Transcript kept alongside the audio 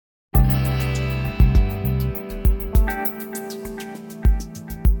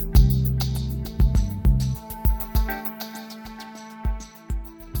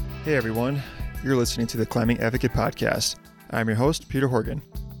Hey everyone, you're listening to the Climbing Advocate Podcast. I'm your host, Peter Horgan.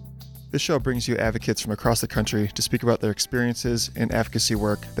 This show brings you advocates from across the country to speak about their experiences and advocacy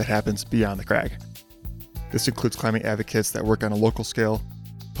work that happens beyond the crag. This includes climbing advocates that work on a local scale,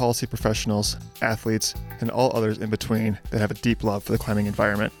 policy professionals, athletes, and all others in between that have a deep love for the climbing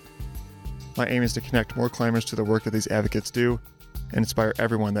environment. My aim is to connect more climbers to the work that these advocates do and inspire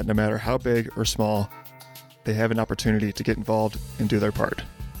everyone that no matter how big or small, they have an opportunity to get involved and do their part.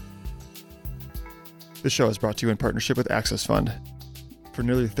 This show is brought to you in partnership with Access Fund. For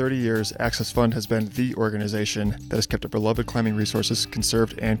nearly 30 years, Access Fund has been the organization that has kept our beloved climbing resources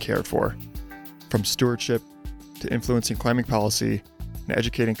conserved and cared for. From stewardship to influencing climbing policy and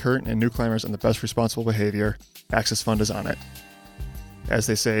educating current and new climbers on the best responsible behavior, Access Fund is on it. As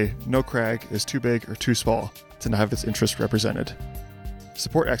they say, no crag is too big or too small to not have its interests represented.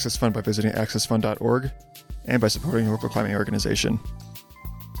 Support Access Fund by visiting accessfund.org and by supporting your local climbing organization.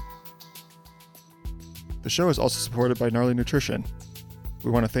 The show is also supported by Gnarly Nutrition.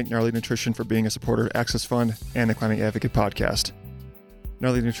 We want to thank Gnarly Nutrition for being a supporter of Access Fund and the Climbing Advocate Podcast.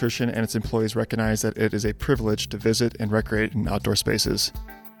 Gnarly Nutrition and its employees recognize that it is a privilege to visit and recreate in outdoor spaces.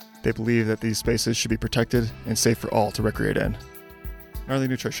 They believe that these spaces should be protected and safe for all to recreate in. Gnarly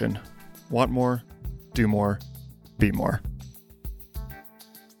Nutrition. Want more, do more, be more.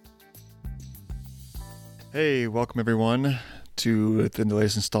 Hey, welcome everyone to the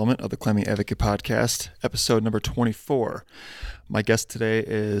latest installment of the Climbing Advocate Podcast, episode number 24. My guest today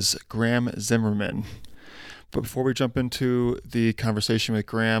is Graham Zimmerman. But before we jump into the conversation with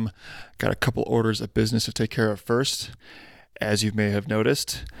Graham, got a couple orders of business to take care of first. As you may have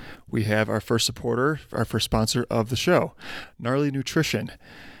noticed, we have our first supporter, our first sponsor of the show, Gnarly Nutrition.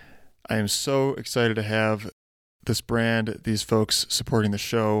 I am so excited to have this brand, these folks supporting the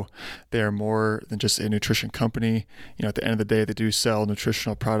show. They are more than just a nutrition company. You know, at the end of the day, they do sell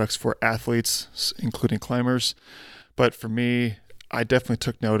nutritional products for athletes, including climbers. But for me, I definitely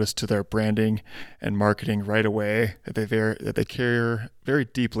took notice to their branding and marketing right away, that they care very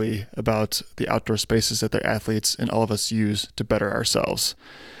deeply about the outdoor spaces that their athletes and all of us use to better ourselves.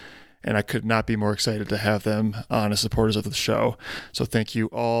 And I could not be more excited to have them on as supporters of the show. So thank you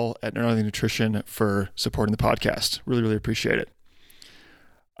all at Gnarly Nutrition for supporting the podcast. Really, really appreciate it.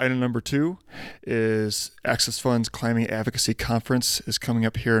 Item number 2 is Access Fund's Climbing Advocacy Conference is coming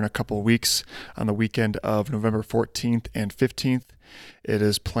up here in a couple of weeks on the weekend of November 14th and 15th. It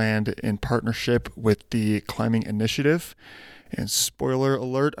is planned in partnership with the Climbing Initiative. And spoiler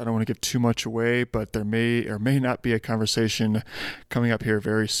alert, I don't want to give too much away, but there may or may not be a conversation coming up here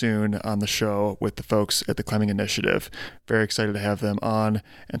very soon on the show with the folks at the Climbing Initiative. Very excited to have them on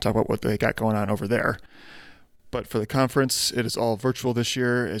and talk about what they got going on over there. But for the conference, it is all virtual this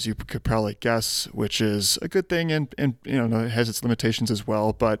year, as you could probably guess, which is a good thing, and you know, it has its limitations as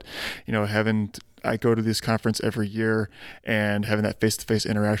well. But you know, I go to this conference every year, and having that face-to-face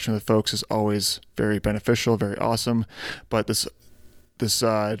interaction with folks is always very beneficial, very awesome. But this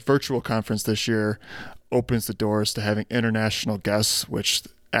virtual conference this year opens the doors to having international guests, which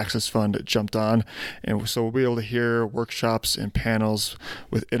Access Fund jumped on, and so we'll be able to hear workshops and panels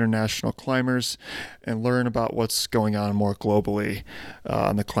with international climbers and learn about what's going on more globally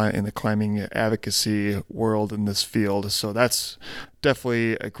in the climbing advocacy world in this field. So that's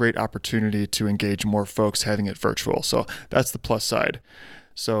definitely a great opportunity to engage more folks having it virtual. So that's the plus side.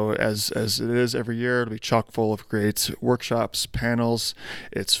 So as it is every year, it'll be chock full of great workshops, panels.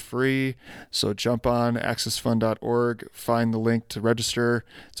 It's free, so jump on accessfund.org, find the link to register.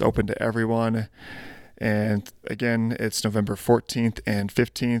 It's open to everyone. And again, it's November 14th and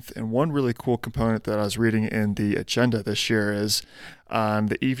 15th. And one really cool component that I was reading in the agenda this year is on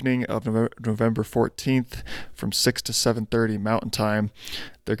the evening of November 14th from 6 to 7:30 Mountain Time,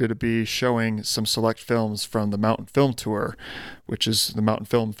 they're going to be showing some select films from the Mountain Film Tour, which is the Mountain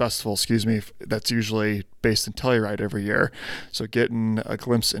Film Festival, that's usually based in Telluride every year. So getting a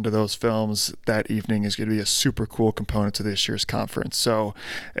glimpse into those films that evening is going to be a super cool component to this year's conference. So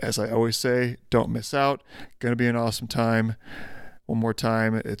as I always say, don't miss out. Going to be an awesome time. One more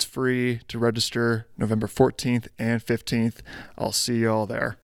time, it's free to register November 14th and 15th. I'll see you all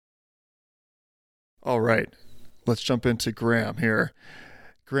there. All right, let's jump into Graham here.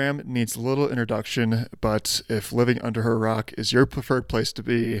 Graham needs little introduction, but if living under a rock is your preferred place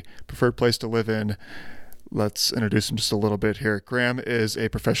to live in, let's introduce him just a little bit here. Graham is a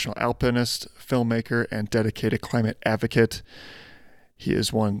professional alpinist, filmmaker, and dedicated climate advocate. He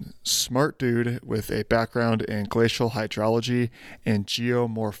is one smart dude with a background in glacial hydrology and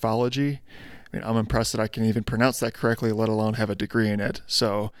geomorphology. I mean, I'm impressed that I can even pronounce that correctly, let alone have a degree in it.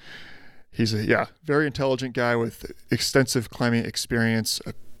 So he's a very intelligent guy with extensive climbing experience,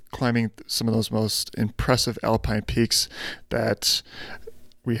 climbing some of those most impressive alpine peaks that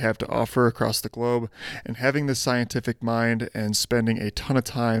we have to offer across the globe, and having this scientific mind and spending a ton of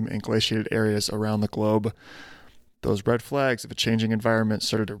time in glaciated areas around the globe, those red flags of a changing environment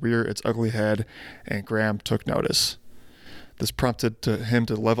started to rear its ugly head, and Graham took notice. This prompted him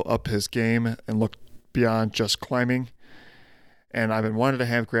to level up his game and look beyond just climbing. And I've been wanting to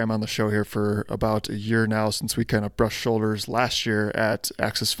have Graham on the show here for about a year now, since we kind of brushed shoulders last year at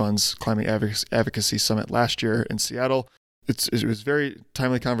Access Fund's Climbing Advocacy Summit last year in Seattle. It was a very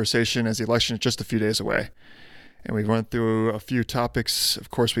timely conversation as the election is just a few days away. And we went through a few topics. Of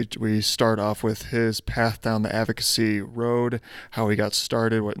course, we start off with his path down the advocacy road, how he got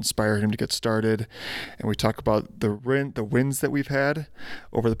started, what inspired him to get started. And we talk about the wins that we've had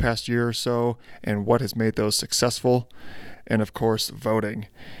over the past year or so and what has made those successful. And of course, voting.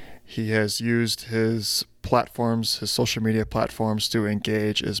 He has used his platforms, his social media platforms, to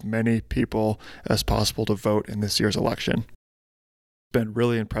engage as many people as possible to vote in this year's election. Been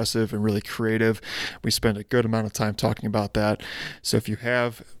really impressive and really creative. We spent a good amount of time talking about that. So if you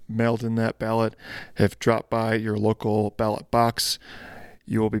have mailed in that ballot, have dropped by your local ballot box,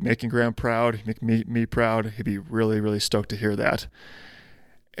 you will be making Graham proud, make me proud. He'd be really, really stoked to hear that.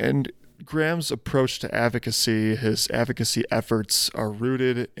 And Graham's approach to advocacy, his advocacy efforts, are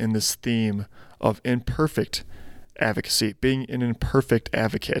rooted in this theme of imperfect advocacy, being an imperfect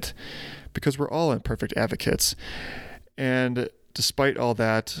advocate, because we're all imperfect advocates. And despite all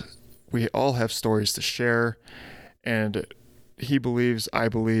that, we all have stories to share, and I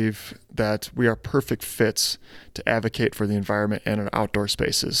believe that we are perfect fits to advocate for the environment and our outdoor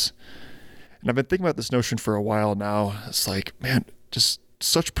spaces. And I've been thinking about this notion for a while now. It's like, man, just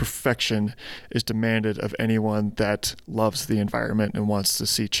such perfection is demanded of anyone that loves the environment and wants to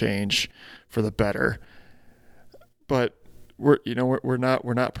see change for the better. But we're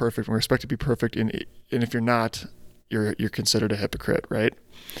not perfect. We expect to be perfect, and if you're not, you're considered a hypocrite, right?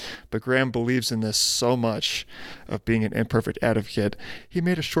 But Graham believes in this so much, of being an imperfect advocate. He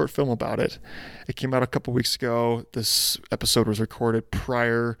made a short film about it. It came out a couple weeks ago. This episode was recorded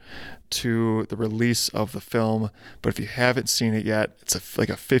prior to the release of the film. But if you haven't seen it yet, it's like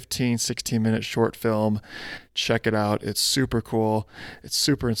a 15, 16-minute short film. Check it out. It's super cool. It's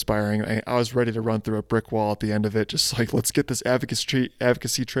super inspiring. I was ready to run through a brick wall at the end of it, just like, let's get this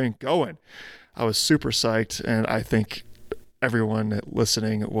advocacy train going. I was super psyched, and I think everyone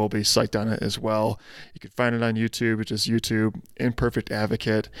listening will be psyched on it as well. You can find it on YouTube. It's just YouTube, Imperfect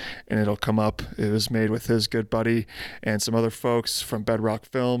Advocate, and it'll come up. It was made with his good buddy and some other folks from Bedrock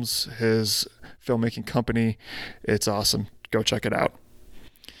Films, his filmmaking company. It's awesome. Go check it out.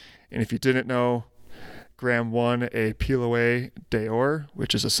 And if you didn't know, Graham won a Pilaway d'Or,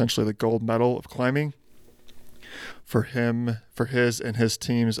 which is essentially the gold medal of climbing, for his and his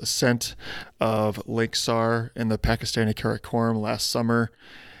team's ascent of Lake Sar in the Pakistani Karakoram last summer.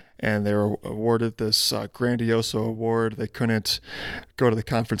 And they were awarded this grandiose award. They couldn't go to the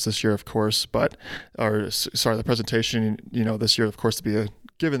conference this year, of course, the presentation, this year, of course, to be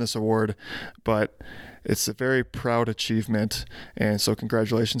given this award, but it's a very proud achievement. And so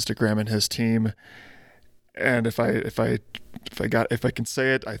congratulations to Graham and his team. And if I can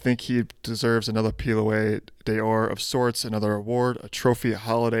say it, I think he deserves another Pilaway d'Or of sorts, another award, a trophy, a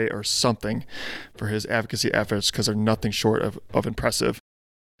holiday, or something for his advocacy efforts, because they're nothing short of impressive.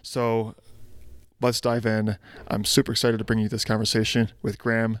 So let's dive in. I'm super excited to bring you this conversation with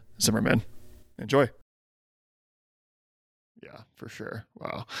Graham Zimmerman. Enjoy. Yeah, for sure.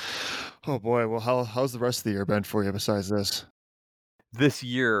 Wow. Oh boy. Well, how's the rest of the year been for you besides this? This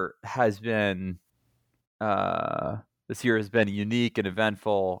year has been unique and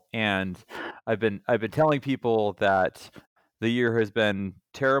eventful, and I've been telling people that the year has been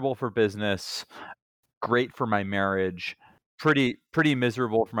terrible for business, great for my marriage, pretty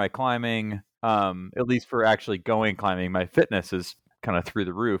miserable for my climbing, at least for actually going climbing. My fitness is kind of through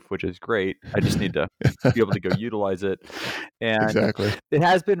the roof, which is great. I just need to be able to go utilize it. And exactly. It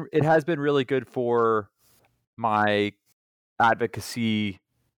has been really good for my advocacy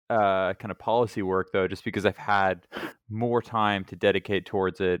kind of policy work, though, just because I've had more time to dedicate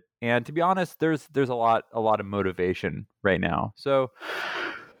towards it. And to be honest, there's a lot of motivation right now. So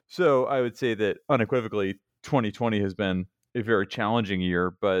I would say that unequivocally 2020 has been a very challenging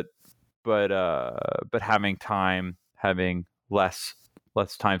year, but having less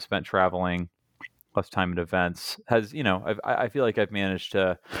time spent traveling, less time at events has, I feel like I've managed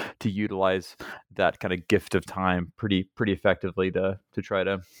to utilize that kind of gift of time pretty effectively to try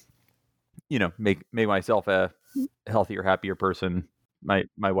to, make myself a healthier, happier person. My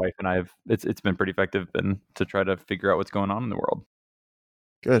wife and I have, it's been pretty effective to try to figure out what's going on in the world.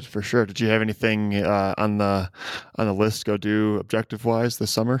 Good, for sure. Did you have anything on the list go do objective wise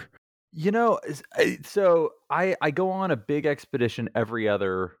this summer? So I go on a big expedition every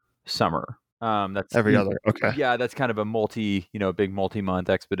other summer. That's Every other. Okay. yeah, that's kind of a big multi-month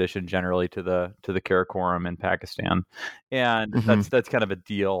expedition generally to the Karakoram in Pakistan, and Hmm. that's kind of a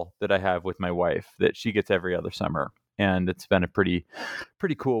deal that I have with my wife that she gets every other summer, and it's been a pretty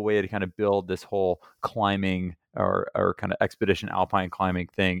cool way to kind of build this whole climbing or kind of expedition alpine climbing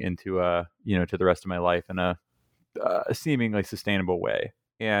thing into to the rest of my life in a seemingly sustainable way.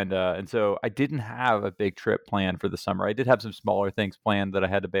 And so I didn't have a big trip planned for the summer. I did have some smaller things planned that I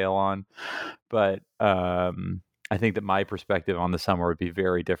had to bail on, but I think that my perspective on the summer would be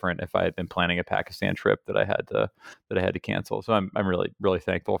very different if I had been planning a Pakistan trip that I had to cancel. So I'm really really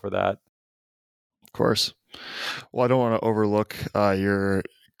thankful for that. Of course. Well, I don't want to overlook your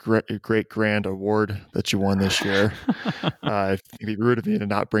great grand award that you won this year. It'd be rude of me to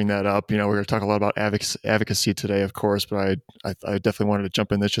not bring that up. We're going to talk a lot about advocacy today, of course, but I definitely wanted to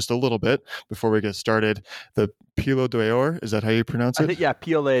jump in this just a little bit before we get started. The Pilo d'Or, is that how you pronounce I it? think yeah,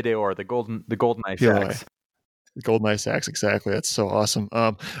 Piolet d'Or, the golden ice Pilo. axe. Golden Ice Axe, exactly. That's so awesome.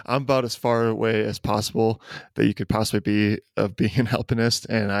 I'm about as far away as possible that you could possibly be of being an alpinist,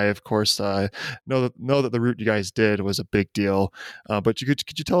 and I, of course, know that the route you guys did was a big deal. But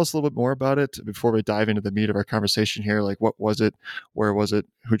could you tell us a little bit more about it before we dive into the meat of our conversation here? Like, what was it? Where was it?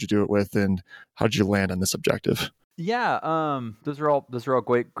 Who'd you do it with? And how did you land on this objective? Yeah, those are all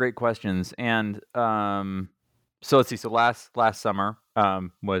great questions. And so let's see. So last summer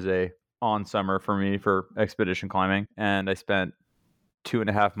was a on summer for me for expedition climbing, and I spent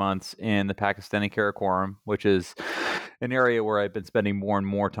 2.5 months in the Pakistani Karakoram, which is an area where I've been spending more and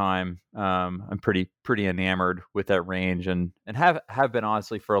more time. I'm pretty enamored with that range, and have been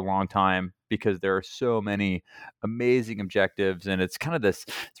honestly for a long time because there are so many amazing objectives, and it's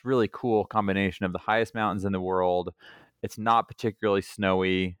really cool combination of the highest mountains in the world. It's not particularly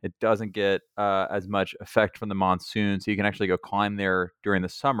snowy. It doesn't get as much effect from the monsoon, so you can actually go climb there during the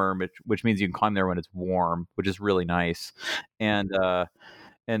summer, which means you can climb there when it's warm, which is really nice. And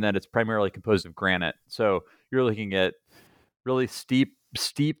then it's primarily composed of granite. So you're looking at really steep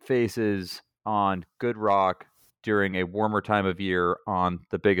faces on good rock during a warmer time of year on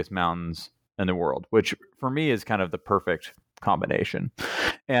the biggest mountains in the world, which for me is kind of the perfect combination.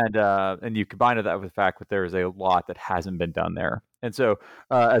 And you combine that with the fact that there is a lot that hasn't been done there. And so,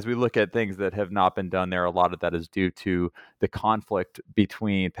 as we look at things that have not been done there, a lot of that is due to the conflict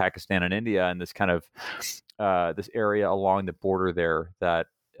between Pakistan and India, and this kind of this area along the border there that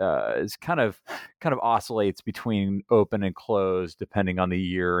is kind of oscillates between open and closed depending on the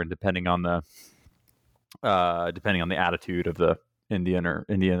year and depending on the attitude of the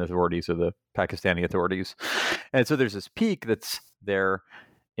Indian authorities or the Pakistani authorities. And so there's this peak that's there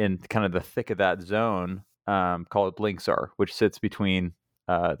in kind of the thick of that zone called Linksar, which sits between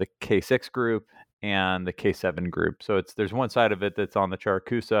the K6 group and the K7 group. So there's one side of it that's on the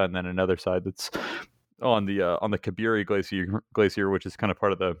Charakusa, and then another side that's on the Kabiri glacier, which is kind of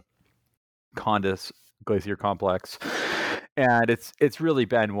part of the Condis glacier complex. And it's really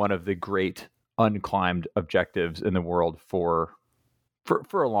been one of the great unclimbed objectives in the world for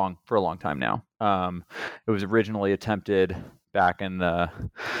a long time now. It was originally attempted back in the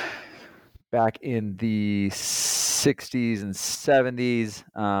 60s and 70s.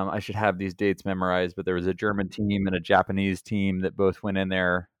 I should have these dates memorized, but there was a German team and a Japanese team that both went in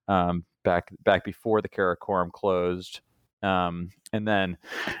there back before the Karakoram closed, and then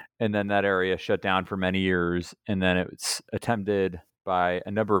that area shut down for many years, and then it was attempted by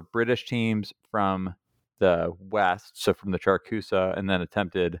a number of British teams from the west, so from the Charakusa, and then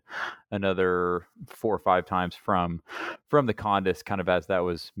attempted another 4 or 5 times from the Condis, kind of as that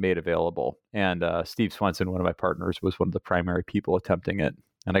was made available. And Steve Swenson, one of my partners, was one of the primary people attempting it.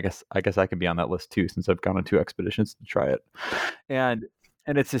 And I guess I can be on that list too, since I've gone on 2 expeditions to try it. And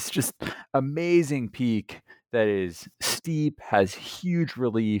it's this just amazing peak that is steep, has huge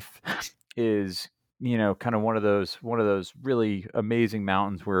relief, is kind of one of those really amazing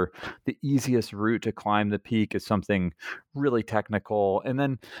mountains where the easiest route to climb the peak is something really technical, and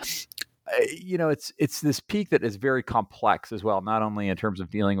then it's this peak that is very complex as well, not only in terms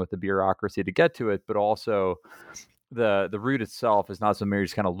of dealing with the bureaucracy to get to it, but also the route itself is not something where you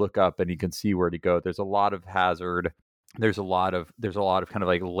just kind of look up and you can see where to go. There's a lot of hazard. There's a lot of kind of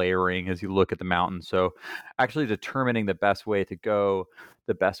like layering as you look at the mountain. So actually determining the best way to go,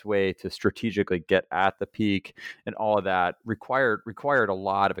 the best way to strategically get at the peak, and all of that required a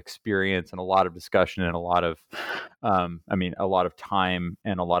lot of experience and a lot of discussion and a lot of a lot of time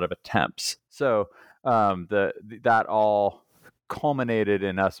and a lot of attempts. So that all culminated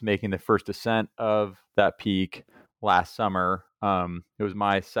in us making the first ascent of that peak last summer. It was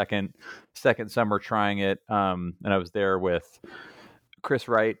my second summer trying it, and I was there with Chris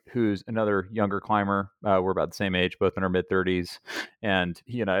Wright, who's another younger climber. We're about the same age, both in our mid-30s, and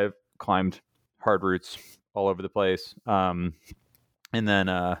he and I have climbed hard routes all over the place. And then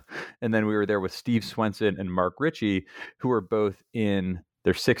we were there with Steve Swenson and Mark Ritchie, who are both in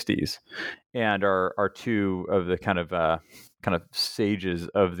their 60s, and are two of the kind of sages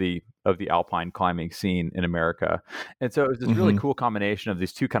of the alpine climbing scene in America. And so it was this really cool combination of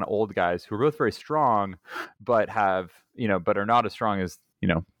these two kind of old guys who are both very strong, but but are not as strong as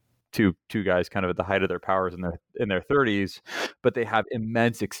two guys kind of at the height of their powers in their 30s, but they have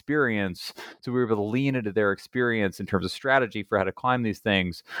immense experience. So we were able to lean into their experience in terms of strategy for how to climb these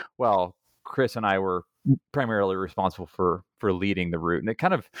things. Well, Chris and I were primarily responsible for leading the route, and it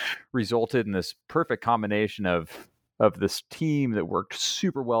kind of resulted in this perfect combination of this team that worked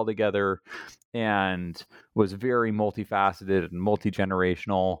super well together and was very multifaceted and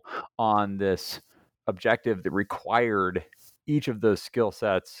multi-generational on this objective that required each of those skill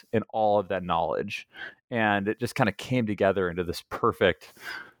sets and all of that knowledge. And it just kind of came together into this perfect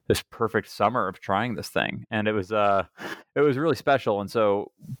summer of trying this thing. And it was really special. And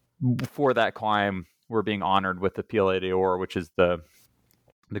so for that climb, we're being honored with the PLA d'Or, which is the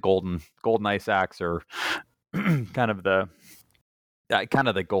golden ice axe, or kind of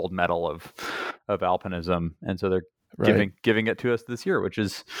the gold medal of alpinism. And so they're giving it to us this year, which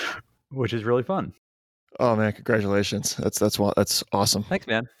is really fun. Oh man, congratulations. That's awesome. Thanks,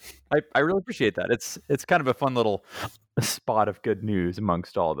 man. I really appreciate that. It's kind of a fun little spot of good news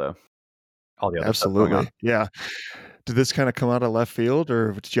amongst all the other stuff going on. Yeah. Did this kind of come out of left field,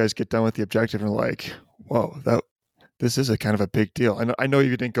 or did you guys get done with the objective and like, whoa, this is a kind of a big deal? I know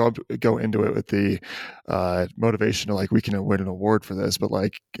you didn't go into it with the motivation of like, we can win an award for this, but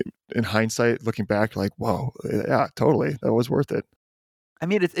like in hindsight, looking back, like, whoa, yeah, totally, that was worth it. I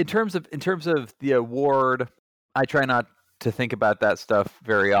mean, it's in terms of the award, I try not to think about that stuff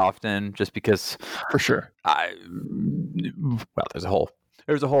very often, just because, for sure, there's a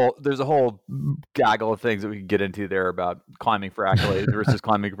whole gaggle of things that we can get into there about climbing for accolades versus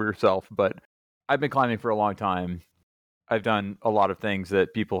climbing for yourself. But I've been climbing for a long time. I've done a lot of things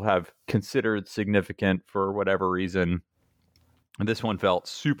that people have considered significant for whatever reason. And this one felt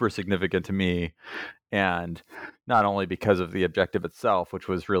super significant to me. And not only because of the objective itself, which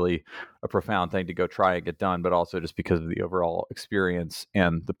was really a profound thing to go try and get done, but also just because of the overall experience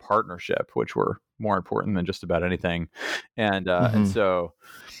and the partnership, which were more important than just about anything. And so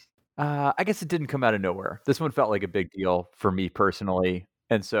I guess it didn't come out of nowhere. This one felt like a big deal for me personally.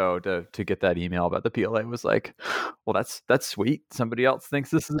 And so to get that email about the PLA was like, well, that's sweet. Somebody else thinks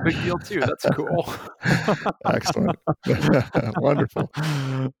this is a big deal too. That's cool. Excellent. Wonderful.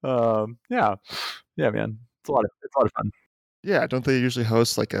 Yeah, man. It's a lot of fun. Yeah, don't they usually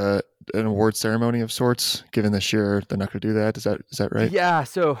host like an award ceremony of sorts? Given this year they're not going to do that. Is that right? Yeah.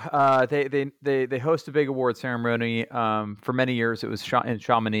 So they host a big award ceremony. For many years it was in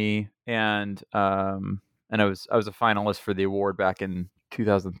Chamonix, and I was a finalist for the award back in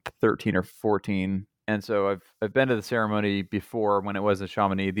 2013 or 14. And so I've been to the ceremony before when it was in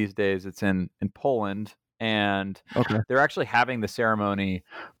Chamonix. These days it's in Poland, and they're actually having the ceremony.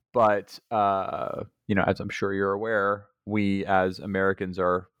 But as I'm sure you're aware, we as Americans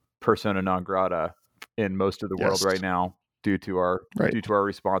are persona non grata in most of the world right now due to our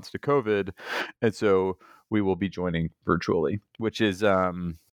response to COVID, and so we will be joining virtually, which is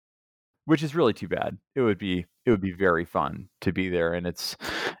really too bad. It would be very fun to be there, and it's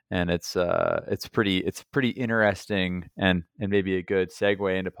pretty interesting, and maybe a good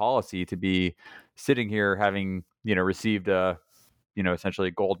segue into policy to be sitting here having received a essentially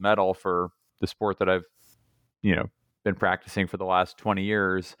a gold medal for the sport that I've been practicing for the last 20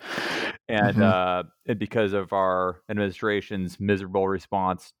 years, and because of our administration's miserable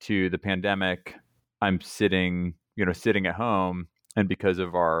response to the pandemic, I'm sitting at home, and because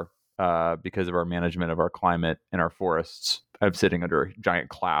of our management of our climate and our forests, I'm sitting under a giant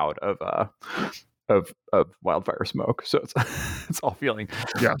cloud of wildfire smoke. So it's all feeling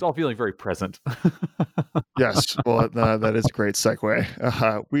very present. Yes, well, that is a great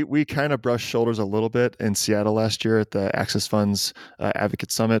segue. We kind of brushed shoulders a little bit in Seattle last year at the Access Funds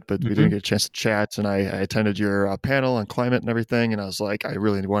Advocate Summit, but we didn't get a chance to chat. And I attended your panel on climate and everything, and I was like, I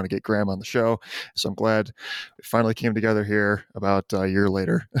really want to get Graham on the show. So I'm glad we finally came together here about a year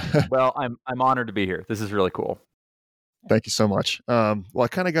later. Well, I'm honored to be here. This is really cool. Thank you so much. Well, I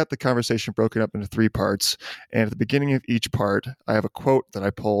kind of got the conversation broken up into three parts. And at the beginning of each part, I have a quote that I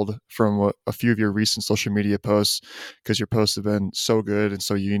pulled from a few of your recent social media posts, because your posts have been so good and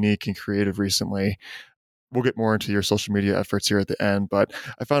so unique and creative recently. We'll get more into your social media efforts here at the end, but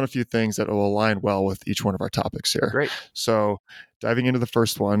I found a few things that will align well with each one of our topics here. Great. So, diving into the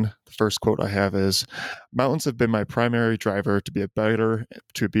first one, the first quote I have is, "Mountains have been my primary driver to be a better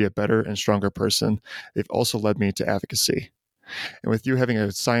and stronger person. They've also led me to advocacy." And with you having a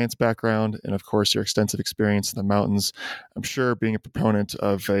science background and, of course, your extensive experience in the mountains, I'm sure being a proponent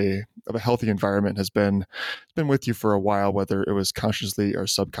of a healthy environment has been with you for a while, whether it was consciously or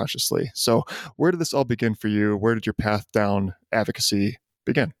subconsciously. So, where did this all begin for you? Where did your path down advocacy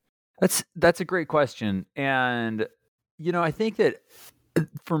begin? That's a great question, and I think that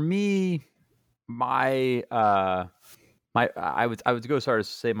for me, my I would go so far as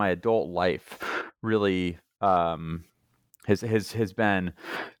to say my adult life really has been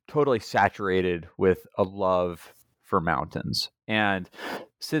totally saturated with a love for mountains. And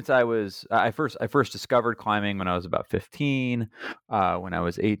since I first discovered climbing when I was about 15. When I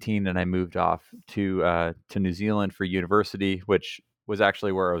was 18, and I moved off to New Zealand for university, which was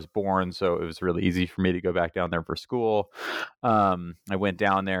actually where I was born, so it was really easy for me to go back down there for school. I went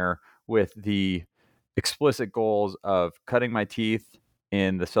down there with the explicit goals of cutting my teeth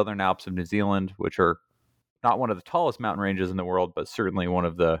in the Southern Alps of New Zealand, which are not one of the tallest mountain ranges in the world, but certainly one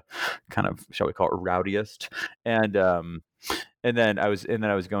of the kind of, shall we call it, rowdiest. And then I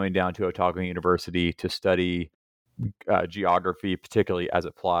was going down to Otago University to study geography, particularly as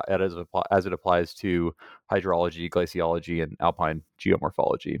it applies to hydrology, glaciology, and alpine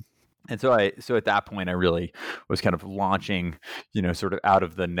geomorphology. And so at that point, I really was kind of launching, sort of out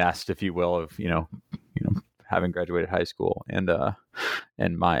of the nest, if you will, of having graduated high school, and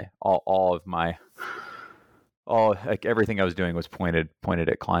my all of my all like everything I was doing was pointed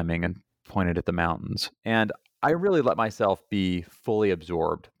at climbing and pointed at the mountains. And I really let myself be fully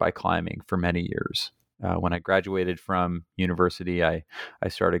absorbed by climbing for many years. When I graduated from university, I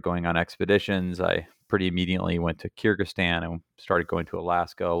started going on expeditions. I pretty immediately went to Kyrgyzstan. I started going to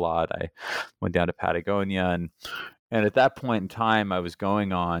Alaska a lot. I went down to Patagonia, and at that point in time, I was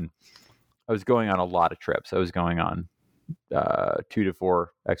going on a lot of trips. I was going on 2 to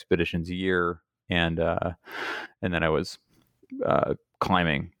 4 expeditions a year, and then I was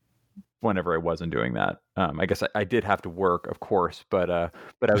climbing whenever I wasn't doing that. I guess I did have to work, of course, but I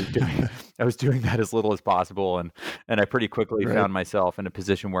was doing that as little as possible, and I pretty quickly Right. found myself in a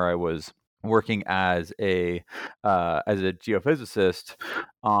position where I was working as a geophysicist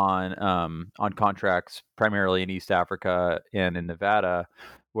on contracts primarily in East Africa and in Nevada,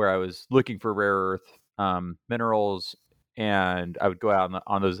 where I was looking for rare earth minerals, and I would go out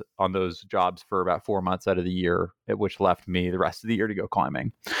on those jobs for about 4 months out of the year, which left me the rest of the year to go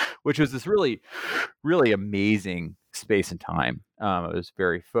climbing, which was this really, really amazing space and time. I was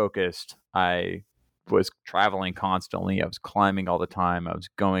very focused. I was traveling constantly. I was climbing all the time. I was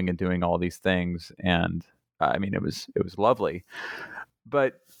going and doing all these things, and I mean, it was lovely.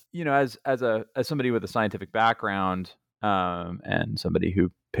 But as somebody with a scientific background, and somebody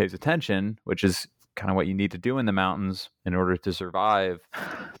who pays attention, which is kind of what you need to do in the mountains in order to survive,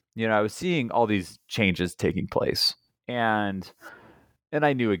 I was seeing all these changes taking place, and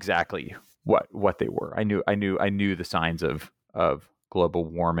I knew exactly what they were. I knew the signs of global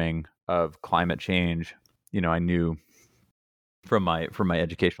warming, of climate change. I knew from my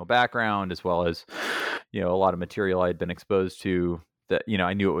educational background, as well as a lot of material I had been exposed to, that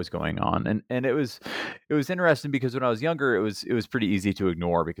I knew what was going on. And it was interesting, because when I was younger, it was pretty easy to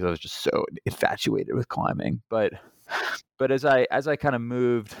ignore, because I was just so infatuated with climbing. But as I kind of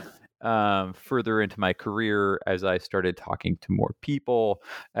moved further into my career, as I started talking to more people,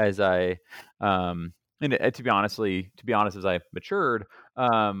 as I and to be honest, as I matured,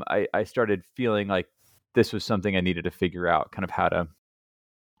 I started feeling like this was something I needed to figure out, kind of how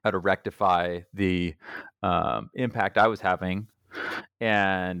to rectify the impact I was having,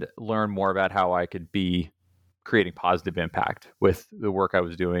 and learn more about how I could be creating positive impact with the work I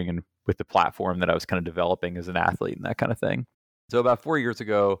was doing, and with the platform that I was kind of developing as an athlete, and that kind of thing. So about 4 years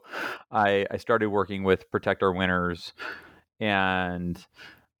ago, I started working with Protect Our Winters, and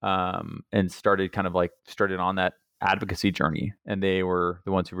started on that advocacy journey. And they were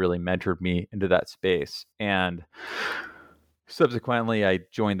the ones who really mentored me into that space. And subsequently, I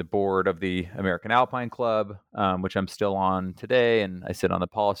joined the board of the American Alpine Club, which I'm still on today, and I sit on the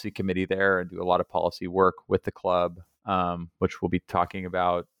policy committee there and do a lot of policy work with the club, which we'll be talking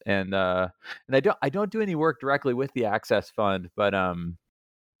about. And I don't do any work directly with the Access Fund, but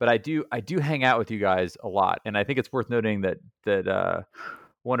but I do hang out with you guys a lot, and I think it's worth noting that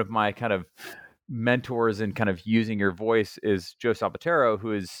one of my kind of mentors in kind of using your voice is Joe Sabatero,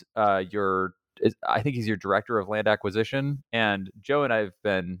 who is I think he's your director of land acquisition. And Joe and I've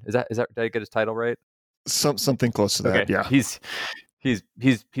been is that did I get his title right? Something close to that. Okay, Yeah. he's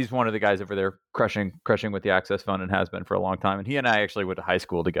one of the guys over there crushing with the Access Fund and has been for a long time. And he and I actually went to high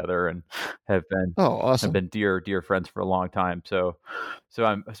school together and have been Oh, awesome. dear friends for a long time.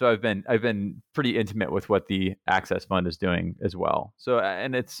 I've been pretty intimate with what the Access Fund is doing as well. So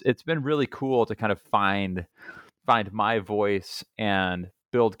and it's been really cool to kind of find my voice and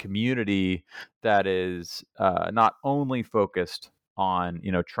build community that is not only focused on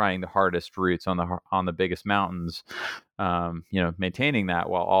trying the hardest routes on the biggest mountains, maintaining that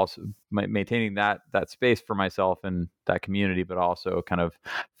while also maintaining that space for myself and that community, but also kind of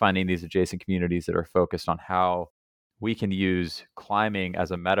finding these adjacent communities that are focused on how we can use climbing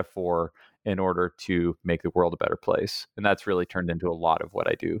as a metaphor in order to make the world a better place. And that's really turned into a lot of what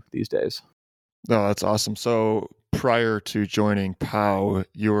I do these days. No, that's awesome. So prior to joining POW,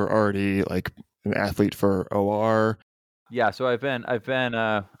 you were already like an athlete for OR. Yeah, so I've been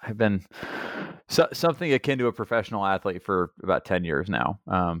something akin to a professional athlete for about 10 years now.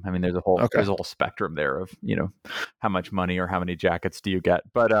 I mean, there's a Okay. whole spectrum there of how much money or how many jackets do you get,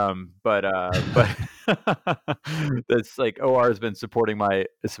 but that's like OR has been supporting my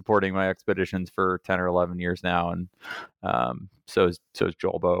expeditions for 10 or 11 years now, and so is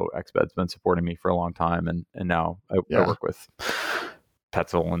Joel Bow. Exped's been supporting me for a long time, and now I Yeah. work with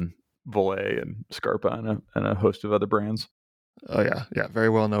Petzl and Volet and Scarpa and a host of other brands. Oh yeah. Yeah. Very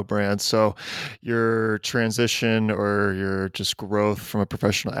well known brand. So your transition or your just growth from a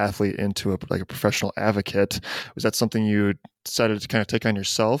professional athlete into a professional advocate, was that something you decided to kind of take on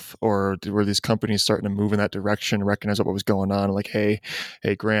yourself, or were these companies starting to move in that direction, recognize what was going on? Like, hey,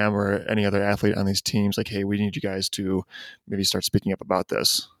 Graham or any other athlete on these teams, like, hey, we need you guys to maybe start speaking up about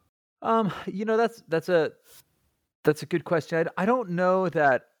this. That's a good question. I don't know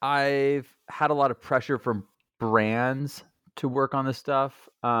that I've had a lot of pressure from brands to work on this stuff,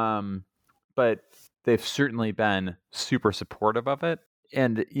 but they've certainly been super supportive of it.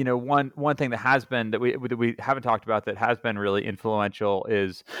 And one thing that has been that we haven't talked about that has been really influential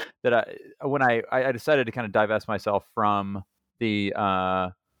is that when I decided to kind of divest myself from the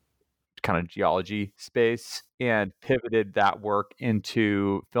kind of geology space and pivoted that work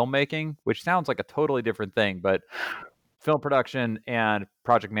into filmmaking, which sounds like a totally different thing, but film production and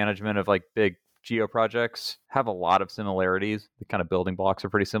project management of like big geo projects have a lot of similarities. The kind of building blocks are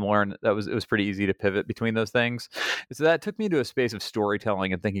pretty similar, and it was pretty easy to pivot between those things. So that took me to a space of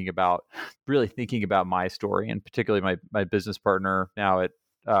storytelling and thinking about my story, and particularly my business partner now at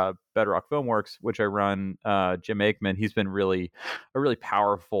Bedrock Filmworks, which I run, Jim Aikman. He's been a really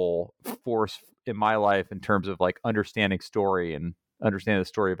powerful force in my life in terms of like understanding story and understanding the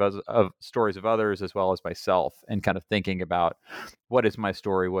story of stories of others as well as myself, and kind of thinking about what is my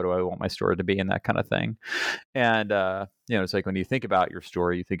story, what do I want my story to be, and that kind of thing. And it's like when you think about your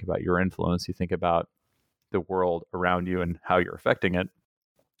story, you think about your influence, you think about the world around you and how you're affecting it,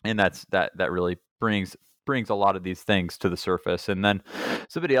 and that really brings a lot of these things to the surface. And then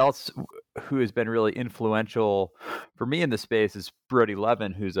somebody else who has been really influential for me in the space is Brody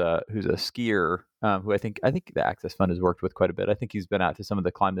Levin, who's a skier, who I think the Access Fund has worked with quite a bit. I think he's been out to some of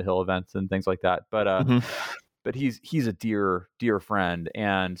the Climb the Hill events and things like that. But he's a dear friend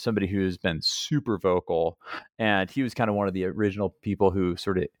and somebody who's been super vocal, and he was kind of one of the original people who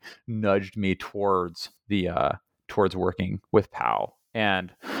sort of nudged me towards working with POW.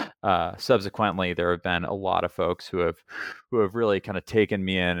 And subsequently, there have been a lot of folks who have really kind of taken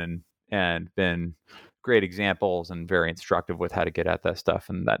me in and been great examples and very instructive with how to get at that stuff.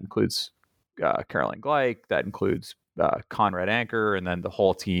 And that includes Caroline Gleich, that includes Conrad Anker, and then the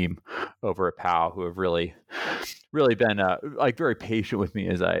whole team over at POW, who have really been like very patient with me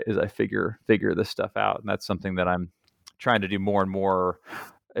as I figure this stuff out. And that's something that I'm trying to do more and more,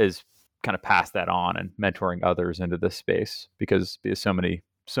 is kind of pass that on and mentoring others into this space, because so many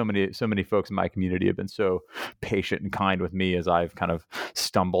folks in my community have been so patient and kind with me as I've kind of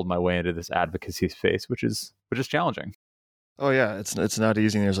stumbled my way into this advocacy space, which is challenging. Oh yeah, it's not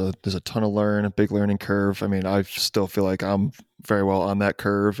easy. There's a ton of a big learning curve. I mean, I still feel like I'm very well on that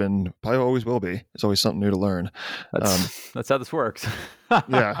curve, and probably always will be. There's always something new to learn. That's how this works.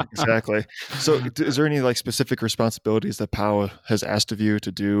 Yeah, exactly. So, is there any like specific responsibilities that POW has asked of you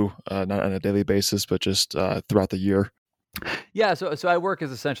to do, not on a daily basis, but just throughout the year? Yeah, so I work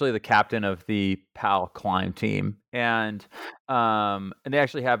as essentially the captain of the PAL climb team, and they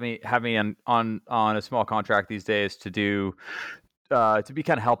actually have me on a small contract these days to do to be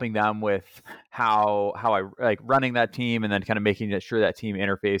kind of helping them with how I like running that team, and then kind of making sure that team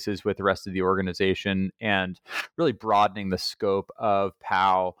interfaces with the rest of the organization, and really broadening the scope of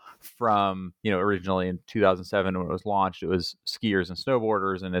POW from, originally in 2007 when it was launched, it was skiers and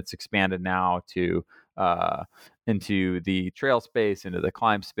snowboarders, and it's expanded now to into the trail space, into the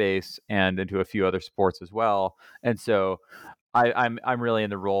climb space, and into a few other sports as well. And so I'm really in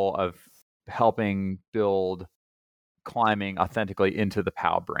the role of helping build climbing authentically into the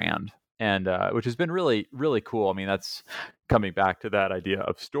POW brand, and which has been really, really cool. I mean, that's coming back to that idea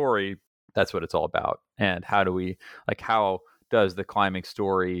of story. That's what it's all about. And how does the climbing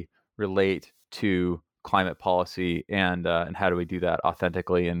story relate to climate policy, and how do we do that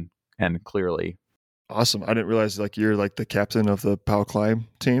authentically and clearly? Awesome. I didn't realize you're the captain of the POW climb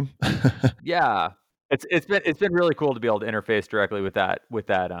team. Yeah, it's been really cool to be able to interface directly with the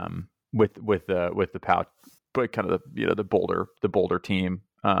POW, but kind of the Boulder team.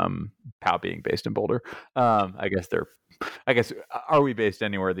 POW being based in Boulder. I guess are we based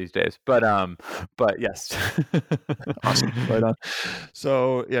anywhere these days? But yes. Awesome. Right on.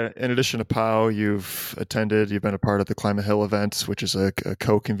 So yeah, in addition to POW, you've been a part of the Climate Hill event, which is a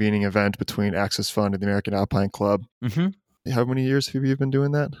co-convening event between Access Fund and the American Alpine Club. Mm-hmm. How many years have you been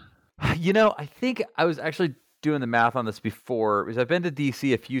doing that? I think I was actually doing the math on this before, because I've been to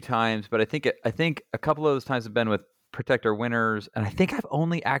DC a few times, but I think a couple of those times have been with Protect Our Winners, and I think I've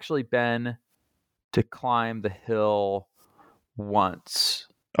only actually been to climb the hill once.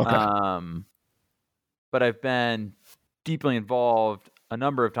 Okay. But I've been deeply involved a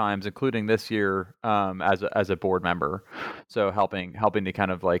number of times, including this year, as a board member. So helping to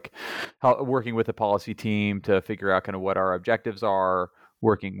kind of working with the policy team to figure out kind of what our objectives are,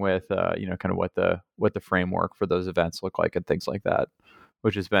 working with kind of what the framework for those events look like, and things like that,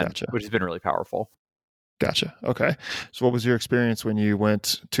 which has been really powerful. Gotcha. Okay. So what was your experience when you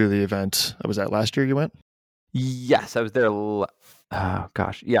went to the event? Was that last year you went? Yes, I was there. Oh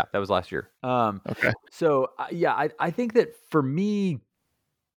gosh, yeah, that was last year. Okay. So I think that for me,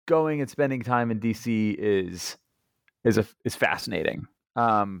 going and spending time in DC is fascinating.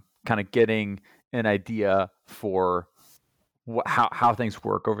 Kind of getting an idea for how things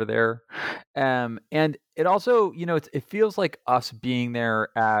work over there, and it also, it feels like us being there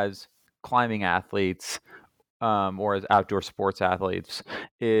as climbing athletes, or as outdoor sports athletes,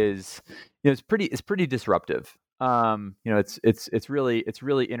 is it's pretty disruptive. It's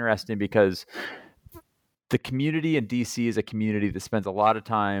really interesting, because the community in DC is a community that spends a lot of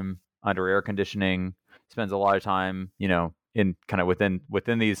time under air conditioning, spends a lot of time, in kind of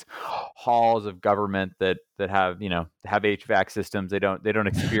within these halls of government that have HVAC systems. They don't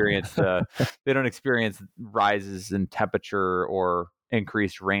experience they don't experience rises in temperature or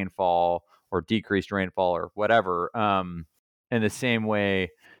increased rainfall or decreased rainfall or whatever, in the same way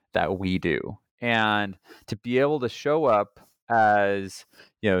that we do. And to be able to show up as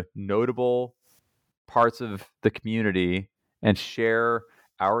notable parts of the community and share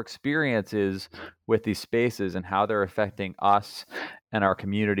our experiences with these spaces and how they're affecting us and our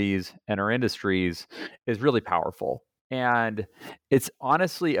communities and our industries is really powerful. And it's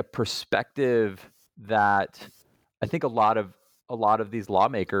honestly a perspective that I think a lot of these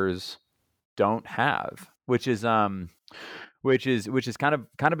lawmakers don't have, which is kind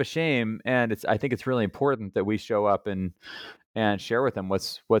of a shame. And I think it's really important that we show up and share with them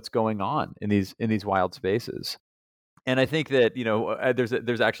what's going on in these wild spaces. And I think that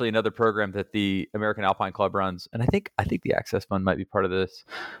there's actually another program that the American Alpine Club runs, and I think the Access Fund might be part of this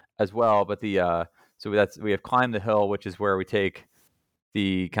as well. But we have Climb the Hill, which is where we take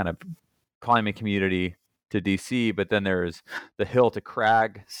the kind of climbing community to DC, but then there's the Hill to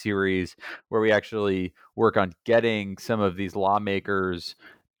Crag series, where we actually work on getting some of these lawmakers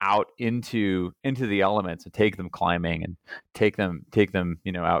out into the elements and take them climbing, and take them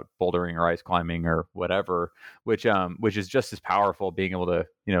out bouldering or ice climbing or whatever, which is just as powerful, being able to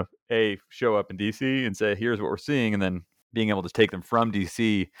show up in DC and say, here's what we're seeing, and then being able to take them from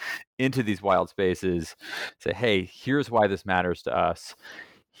DC into these wild spaces, say, hey, here's why this matters to us.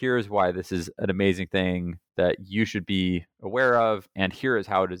 Here's why this is an amazing thing that you should be aware of, and here is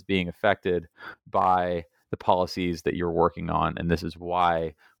how it is being affected by the policies that you're working on, and this is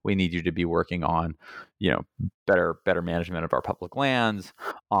why we need you to be working on, better management of our public lands,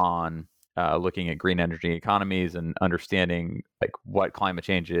 on looking at green energy economies, and understanding what climate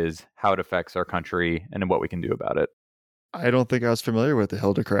change is, how it affects our country, and what we can do about it. I don't think I was familiar with the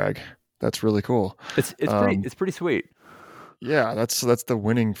Hill to Crag. That's really cool. It's pretty sweet. Yeah, that's the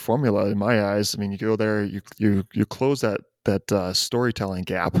winning formula in my eyes. I mean, you go there, you close that storytelling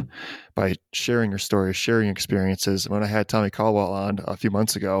gap by sharing your stories, sharing experiences. When I had Tommy Caldwell on a few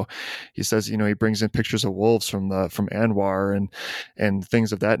months ago, he says, he brings in pictures of wolves from Anwar and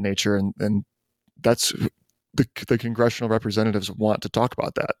things of that nature, and that's the congressional representatives want to talk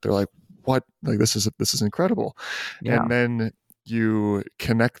about that. They're like, what? Like, this is incredible. Yeah. And then you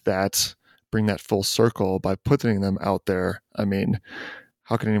connect that, bring that full circle by putting them out there. I mean,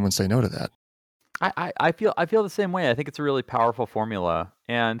 how can anyone say no to that? I feel the same way. I think it's a really powerful formula,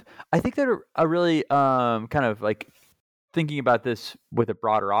 and I think that a really kind of like thinking about this with a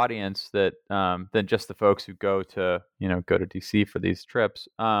broader audience that than just the folks who go to DC for these trips.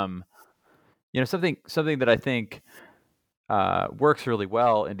 Something that I think works really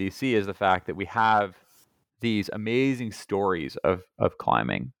well in DC is the fact that we have these amazing stories of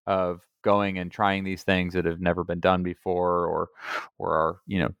climbing, of going and trying these things that have never been done before, or are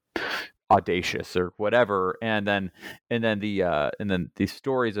audacious or whatever, and then these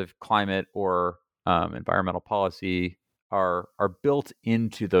stories of climate or environmental policy are built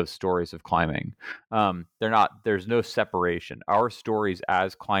into those stories of climbing. There's no separation. Our stories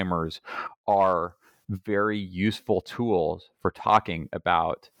as climbers are very useful tools for talking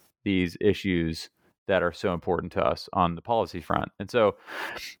about these issues that are so important to us on the policy front. And so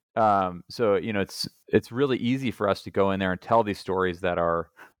it's really easy for us to go in there and tell these stories that are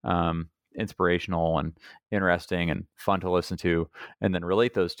inspirational and interesting and fun to listen to, and then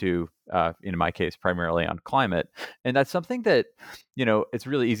relate those to, in my case, primarily on climate. And that's something that, it's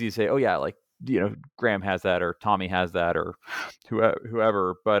really easy to say, oh yeah, like, Graham has that, or Tommy has that, or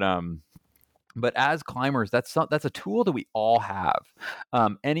whoever. But as climbers, that's a tool that we all have.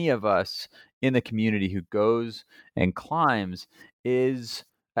 Any of us in the community who goes and climbs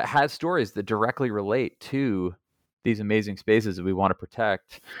has stories that directly relate to these amazing spaces that we want to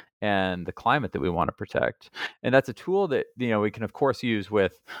protect and the climate that we want to protect. And that's a tool that we can of course use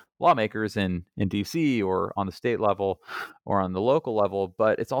with lawmakers in DC or on the state level or on the local level,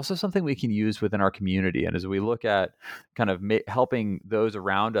 but it's also something we can use within our community. And as we look at kind of helping those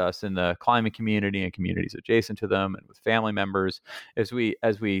around us in the climate community and communities adjacent to them and with family members, as we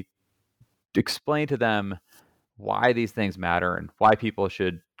explain to them why these things matter and why people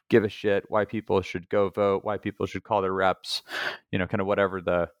should give a shit, why people should go vote, why people should call their reps, kind of whatever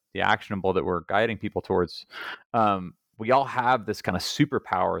the actionable that we're guiding people towards. We all have this kind of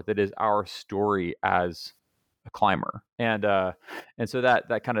superpower that is our story as a climber, and so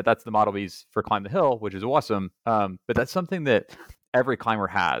that's the model we use for Climb the Hill, which is awesome. But that's something that every climber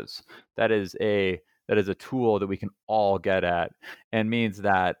has. That is a tool that we can all get at, and means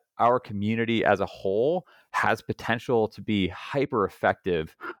that our community as a whole has potential to be hyper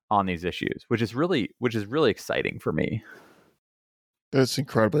effective on these issues, which is really exciting for me. That's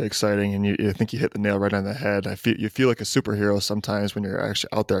incredibly exciting, and I think you hit the nail right on the head. You feel like a superhero sometimes when you're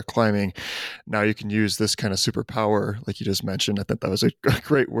actually out there climbing. Now you can use this kind of superpower, like you just mentioned. I think that was a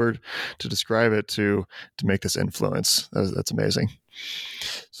great word to describe it, to make this influence. That's amazing.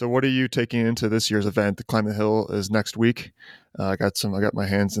 So, what are you taking into this year's event? The Climb the Hill is next week. I got my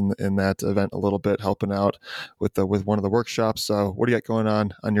hands in that event a little bit, helping out with one of the workshops. So, what do you got going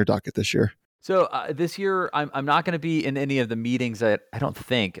on your docket this year? So this year, I'm not going to be in any of the meetings that I don't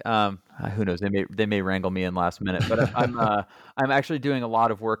think. Who knows? They may wrangle me in last minute. But I'm actually doing a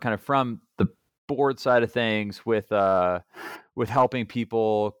lot of work, kind of from the board side of things, with helping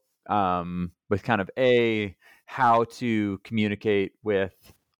people with kind of how to communicate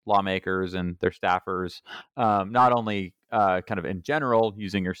with lawmakers and their staffers, not only kind of in general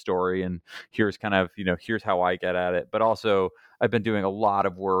using your story and here's kind of here's how I get at it, but also I've been doing a lot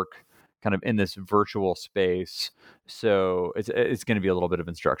of work kind of in this virtual space. So it's going to be a little bit of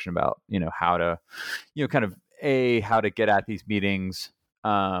instruction about, how to, kind of how to get at these meetings,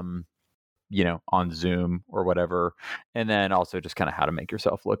 on Zoom or whatever. And then also just kind of how to make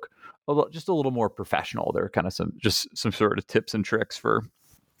yourself look just a little more professional. There are kind of some sort of tips and tricks for,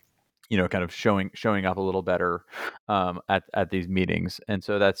 kind of showing up a little better at these meetings. And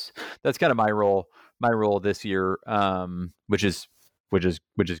so that's kind of my role this year, which is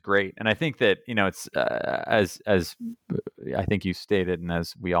great. And I think that, it's as I think you stated, and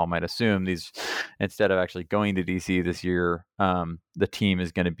as we all might assume, these, instead of actually going to DC this year, the team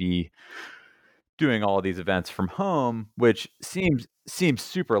is going to be doing all of these events from home, which seems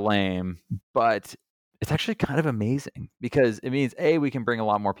super lame, but it's actually kind of amazing because it means A, we can bring a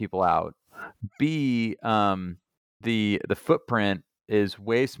lot more people out. B, the footprint is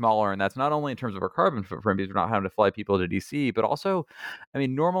way smaller, and that's not only in terms of our carbon footprint because we're not having to fly people to DC, but also, I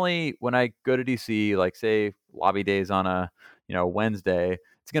mean, normally when I go to DC, like say lobby days on a Wednesday,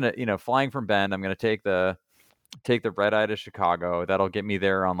 it's gonna flying from Bend, I'm gonna take the take the red eye to Chicago. That'll get me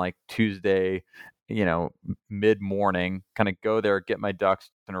there on like Tuesday, mid morning, kind of go there, get my ducks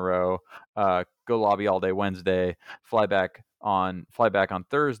in a row, go lobby all day Wednesday, fly back on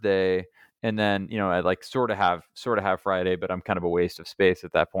Thursday. And then, I like sort of have Friday, but I'm kind of a waste of space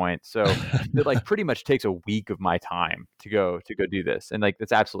at that point. So it like pretty much takes a week of my time to go do this. And like,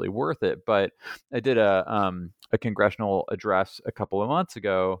 it's absolutely worth it. But I did a congressional address a couple of months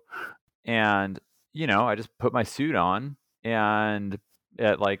ago, and, I just put my suit on and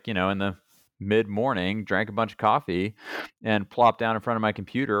at like, in the mid morning, drank a bunch of coffee and plopped down in front of my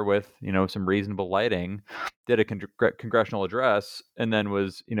computer with, some reasonable lighting, did a congressional address, and then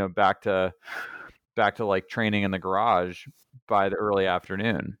was, back to like training in the garage by the early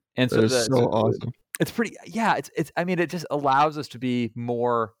afternoon. And That so is so awesome. it's pretty, yeah, I mean, it just allows us to be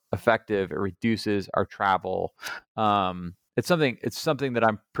more effective. It reduces our travel. It's something that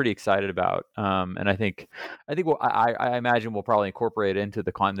I'm pretty excited about. And I think I imagine we'll probably incorporate it into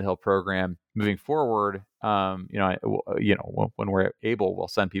the Climb the Hill program moving forward. When we're able, we'll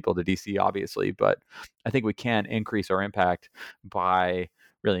send people to DC, obviously, but I think we can increase our impact by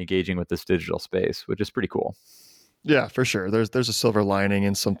really engaging with this digital space, which is pretty cool. Yeah, for sure. There's a silver lining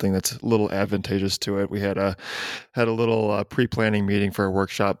in something that's a little advantageous to it. We had a little pre-planning meeting for a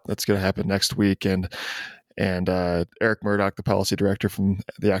workshop that's going to happen next week, and Eric Murdoch, the policy director from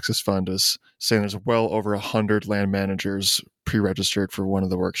the Access Fund, is saying there's well over 100 land managers pre-registered for one of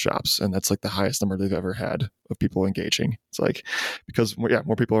the workshops, and that's like the highest number they've ever had of people engaging. It's like because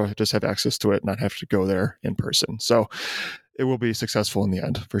more people just have access to it, not have to go there in person. So it will be successful in the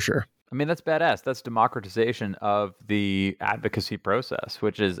end for sure. I mean, that's badass. That's democratization of the advocacy process,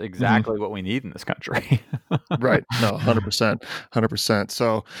 which is exactly what we need in this country. Right. No, 100%. 100%.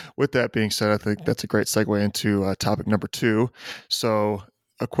 So with that being said, I think that's a great segue into topic number 2. So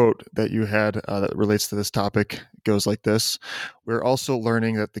a quote that you had that relates to this topic goes like this: "We're also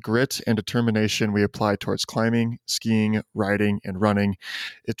learning that the grit and determination we apply towards climbing, skiing, riding, and running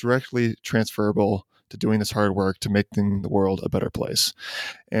is directly transferable to doing this hard work to making the world a better place.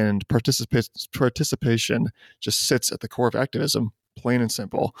 And participation just sits at the core of activism, plain and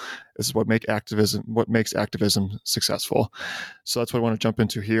simple. This is what makes activism successful." So that's what I want to jump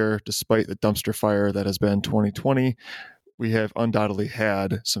into here. Despite the dumpster fire that has been 2020, we have undoubtedly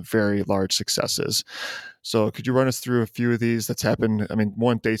had some very large successes. So could you run us through a few of these that's happened? I mean,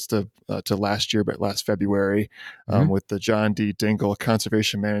 one dates to last year, but last February, with the John D. Dingell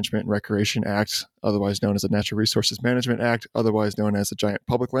Conservation Management and Recreation Act, otherwise known as the Natural Resources Management Act, otherwise known as the Giant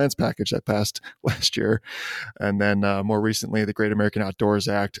Public Lands Package that passed last year. And then more recently, the Great American Outdoors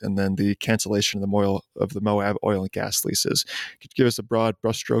Act, and then the cancellation of the Moab oil and gas leases. Could you give us a broad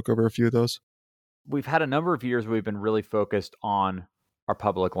brushstroke over a few of those? We've had a number of years where we've been really focused on our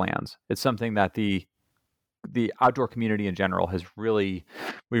public lands. It's something that the outdoor community in general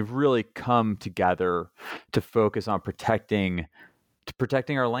we've really come together to focus on protecting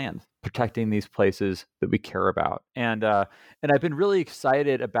our land, protecting these places that we care about. And I've been really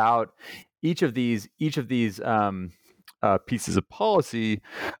excited about each of these pieces of policy,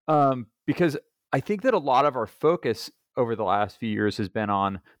 because I think that a lot of our focus over the last few years has been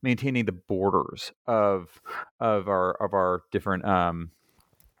on maintaining the borders of our different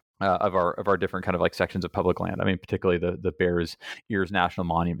of our different kind of like sections of public land. I mean, particularly the Bears Ears National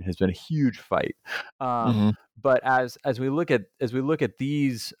Monument has been a huge fight. But as we look at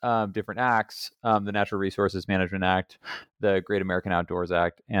these different acts, the Natural Resources Management Act, the Great American Outdoors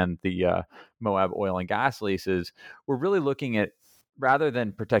Act, and the Moab oil and gas leases, we're really looking at, rather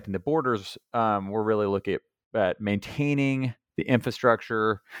than protecting the borders, we're really looking at maintaining the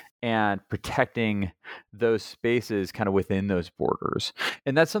infrastructure and protecting those spaces kind of within those borders.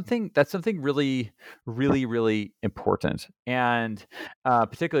 And that's something really, really, really important. And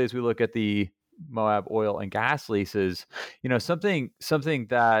particularly as we look at the Moab oil and gas leases, something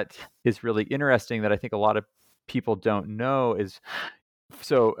that is really interesting that I think a lot of people don't know is,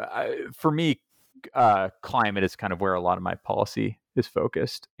 so for me, climate is kind of where a lot of my policy is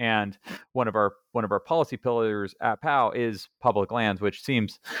focused, and one of our policy pillars at POW is public lands, which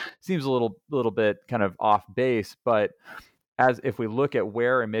seems a little bit kind of off base, but as if we look at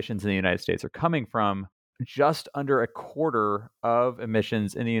where emissions in the United States are coming from, just under a quarter of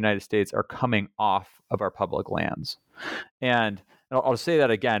emissions in the United States are coming off of our public lands. And I'll say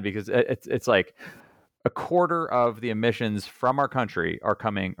that again because it's like a quarter of the emissions from our country are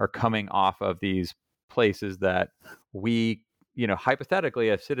coming off of these places that we, hypothetically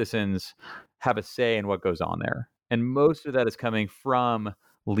as citizens have a say in what goes on there. And most of that is coming from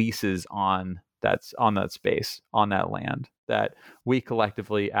leases on that space, on that land, that we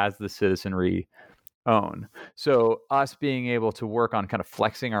collectively as the citizenry own. So us being able to work on kind of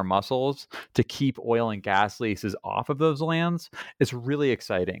flexing our muscles to keep oil and gas leases off of those lands is really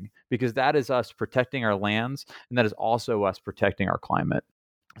exciting, because that is us protecting our lands, and that is also us protecting our climate.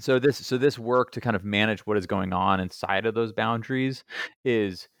 So this work to kind of manage what is going on inside of those boundaries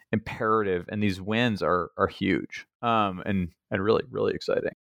is imperative, and these wins are huge, and really really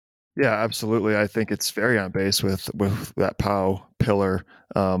exciting. Yeah, absolutely. I think it's very on base with that POW pillar.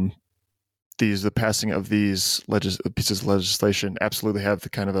 The passing of these pieces of legislation absolutely have the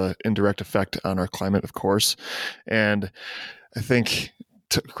kind of a indirect effect on our climate, of course. And I think,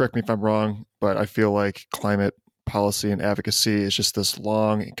 correct me if I'm wrong, but I feel like climate policy and advocacy is just this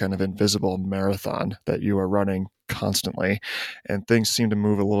long, kind of invisible marathon that you are running constantly, and things seem to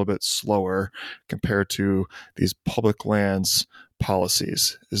move a little bit slower compared to these public lands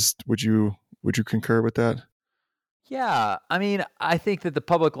policies. Would you concur with that? Yeah, I mean, I think that the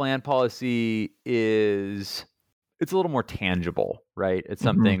public land policy it's a little more tangible, right? It's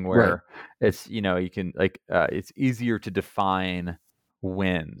something Right. where it's, you can it's easier to define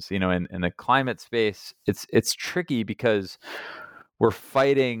wins. In the climate space, it's tricky because we're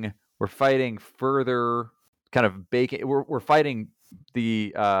fighting further kind of baking we're fighting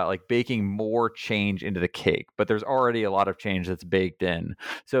the baking more change into the cake, but there's already a lot of change that's baked in.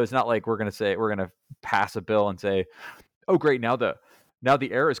 So it's not like we're going to pass a bill and say, oh great, now the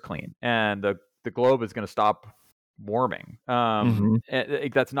air is clean and the globe is going to stop warming. hmm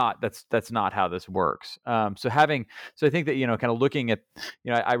That's not how this works. So I think that, kind of looking at,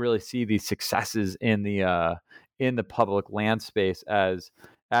 I really see these successes in the public land space as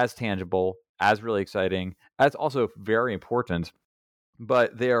tangible, as really exciting, as also very important.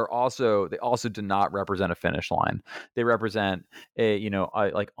 But they also do not represent a finish line. They represent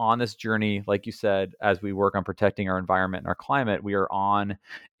like on this journey, like you said, as we work on protecting our environment and our climate, we are on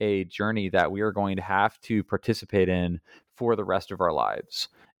a journey that we are going to have to participate in for the rest of our lives.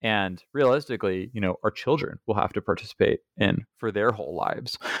 And realistically, our children will have to participate in for their whole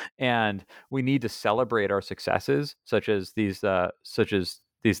lives. And we need to celebrate our successes, such as these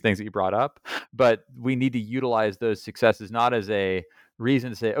things that you brought up. But we need to utilize those successes not as a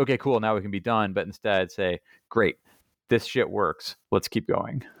reason to say, okay, cool, now we can be done, but instead say, great, this shit works. Let's keep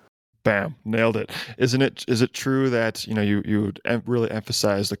going. Bam, nailed it. Is it true that you really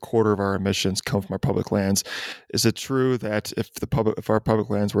emphasize the quarter of our emissions come from our public lands? Is it true that if our public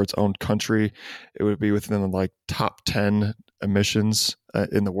lands were its own country, it would be within the like top 10 emissions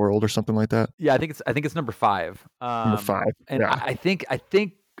in the world or something like that? Yeah, I think it's number 5. Number 5. And Yeah. I think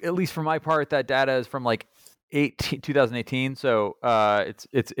at least for my part, that data is from like 2018. So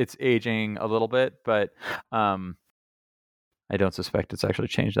it's aging a little bit, but I don't suspect it's actually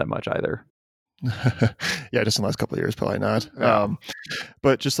changed that much either. Yeah, just in the last couple of years, probably not. Yeah.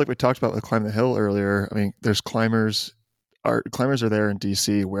 But just like we talked about with Climb the Hill earlier, I mean, there's climbers. Our climbers are there in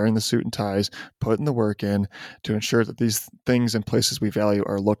DC wearing the suit and ties, putting the work in to ensure that these things and places we value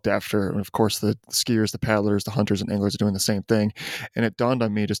are looked after. And of course, the skiers, the paddlers, the hunters, and anglers are doing the same thing. And it dawned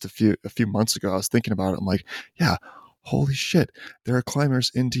on me just a few months ago. I was thinking about it. I'm like, yeah, holy shit, there are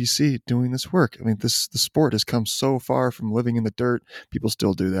climbers in DC doing this work. I mean, the sport has come so far from living in the dirt. People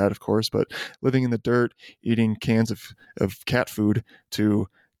still do that, of course, but living in the dirt, eating cans of cat food, to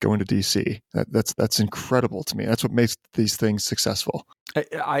going to DC. That's incredible to me. That's what makes these things successful.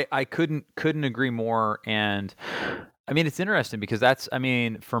 I couldn't agree more. And I mean, it's interesting because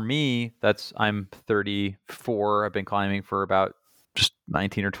for me, I'm 34. I've been climbing for about just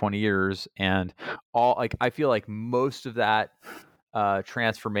 19 or 20 years, and I feel like most of that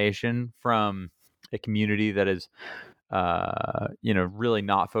transformation from a community that is really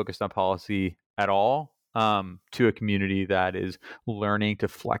not focused on policy at all, to a community that is learning to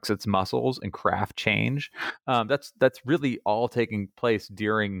flex its muscles and craft change. That's really all taking place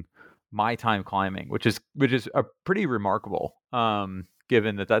during my time climbing, which is a pretty remarkable,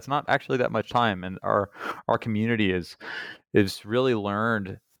 given that that's not actually that much time, and our community is really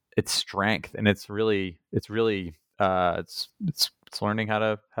learned its strength, and it's learning how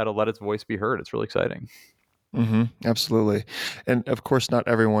to let its voice be heard. It's really exciting. Absolutely. And of course, not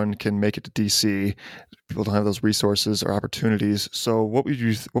everyone can make it to DC. People don't have those resources or opportunities. So what would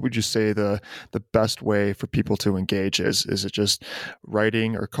you say the best way for people to engage is? Is it just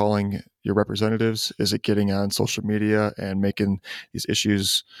writing or calling your representatives? Is it getting on social media and making these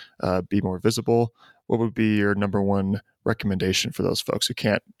issues be more visible? What would be your number one recommendation for those folks who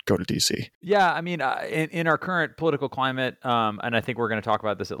can't go to DC? Yeah, I mean, in our current political climate, and I think we're going to talk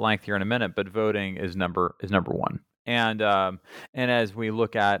about this at length here in a minute, but voting is number one. And as we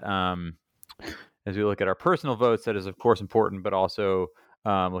look at our personal votes, that is of course important, but also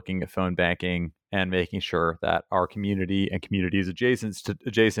looking at phone banking and making sure that our community and communities adjacent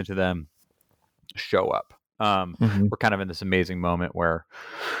to them show up. We're kind of in this amazing moment where,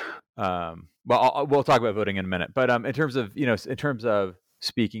 we'll talk about voting in a minute, but in terms of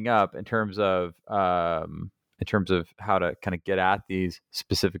speaking up, in terms of how to kind of get at these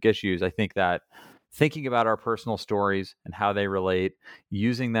specific issues, I think that thinking about our personal stories and how they relate,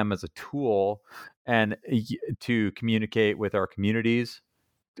 using them as a tool and to communicate with our communities,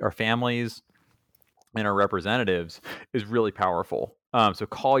 our families, and our representatives is really powerful. So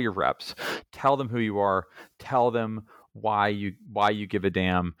call your reps, tell them who you are, tell them why you give a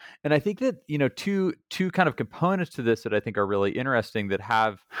damn. And I think that two kind of components to this that I think are really interesting that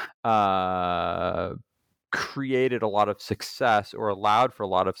have created a lot of success or allowed for a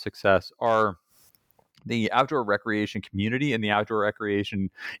lot of success are the outdoor recreation community and the outdoor recreation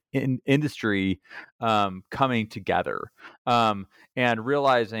industry coming together, and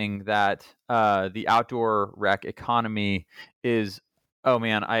realizing that the outdoor rec economy is, oh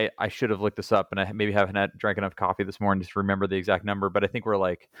man, I should have looked this up, and I maybe haven't drank enough coffee this morning just to remember the exact number, but I think we're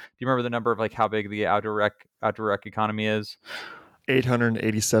like, do you remember the number of like how big the outdoor rec economy is?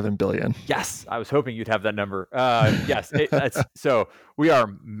 887 billion. Yes, I was hoping you'd have that number. Yes, so we are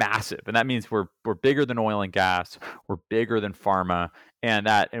massive, and that means we're bigger than oil and gas. We're bigger than pharma,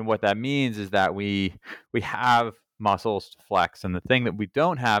 and what that means is that we have muscles to flex. And the thing that we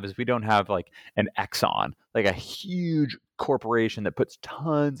don't have is we don't have like an Exxon, like a huge corporation that puts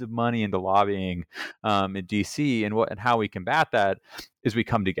tons of money into lobbying in DC. And how we combat that is we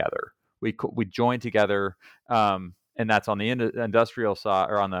come together. We join together. And that's on the industrial side,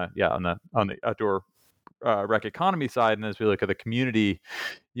 or on the outdoor rec economy side. And as we look at the community,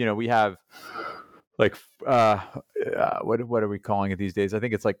 we have like what are we calling it these days? I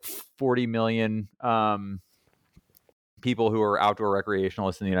think it's like 40 million people who are outdoor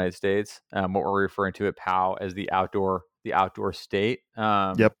recreationalists in the United States. What we're referring to at POW as the outdoor state.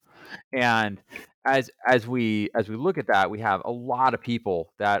 Yep. And as we look at that, we have a lot of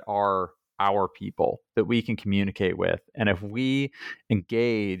people that are our people that we can communicate with. And if we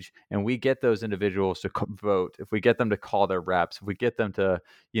engage and we get those individuals to vote, if we get them to call their reps, if we get them to,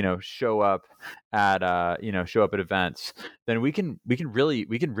 show up at events, then we can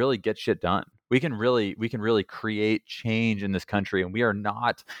really get shit done. We can really create change in this country. And we are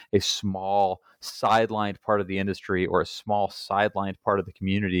not a small sidelined part of the industry or a small sidelined part of the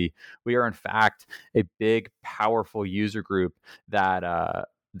community. We are in fact a big, powerful user group that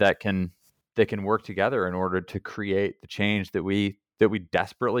can work together in order to create the change that we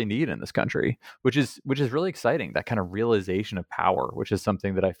desperately need in this country, which is really exciting. That kind of realization of power, which is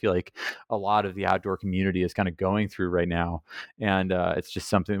something that I feel like a lot of the outdoor community is kind of going through right now, and it's just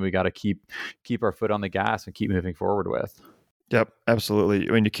something we got to keep our foot on the gas and keep moving forward with. Yep, absolutely.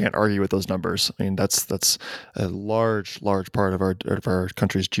 I mean, you can't argue with those numbers. I mean, that's a large part of our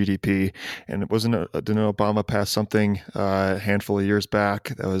country's GDP. And it wasn't didn't Obama pass something a handful of years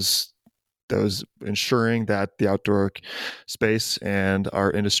back that was ensuring that the outdoor space and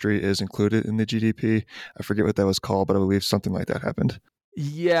our industry is included in the GDP. I forget what that was called, but I believe something like that happened.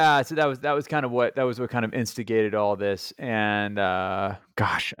 Yeah, so that was kind of what kind of instigated all this. And I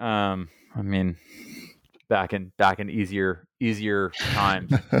mean, back in easier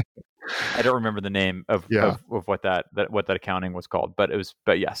times. I don't remember the name of what that accounting was called, but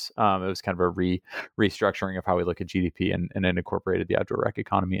yes, it was kind of a restructuring of how we look at GDP and then incorporated the outdoor rec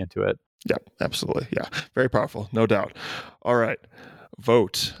economy into it. Yeah, absolutely. Yeah, very powerful, no doubt. All right,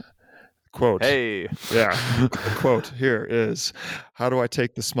 vote. Quote. Hey. Yeah. Quote here is, how do I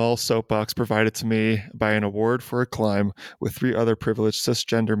take the small soapbox provided to me by an award for a climb with 3 other privileged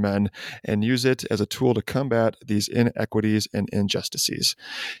cisgender men and use it as a tool to combat these inequities and injustices?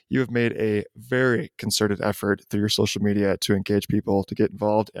 You have made a very concerted effort through your social media to engage people to get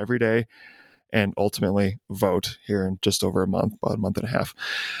involved every day and ultimately vote here in just over about a month and a half.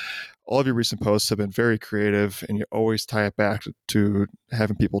 All of your recent posts have been very creative, and you always tie it back to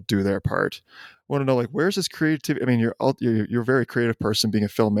having people do their part. I want to know, like, where's this creativity? I mean, you're a very creative person being a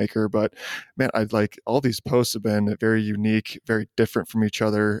filmmaker, but man, all these posts have been very unique, very different from each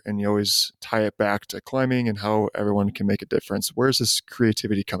other, and you always tie it back to climbing and how everyone can make a difference. Where's this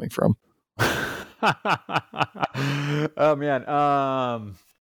creativity coming from? Oh man,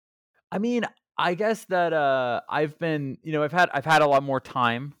 I mean, I guess that I've been, I've had a lot more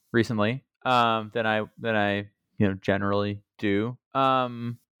time recently than I generally do.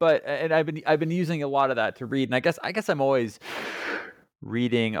 But I've been using a lot of that to read, and I guess I'm always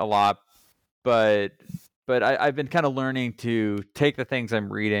reading a lot, but I've been kind of learning to take the things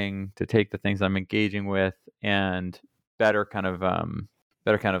I'm reading, to take the things I'm engaging with, and better kind of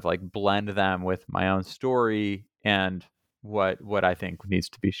better kind of like blend them with my own story and what I think needs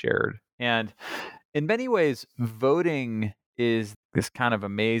to be shared. And in many ways, voting is this kind of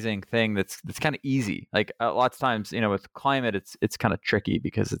amazing thing that's kind of easy. Like lots of times, with climate, it's kind of tricky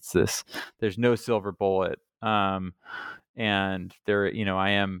because there's no silver bullet. And there, I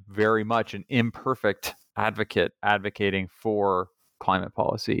am very much an imperfect advocate advocating for climate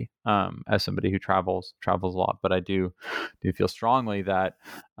policy, as somebody who travels a lot. But I do feel strongly that,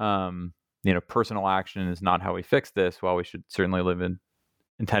 personal action is not how we fix this. While we should certainly live in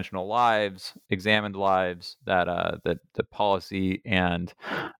intentional lives, examined lives, that the policy and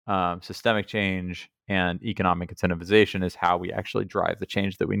systemic change and economic incentivization is how we actually drive the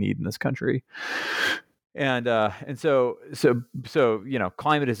change that we need in this country. And so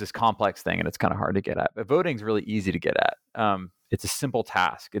climate is this complex thing, and it's kind of hard to get at. But voting is really easy to get at. It's a simple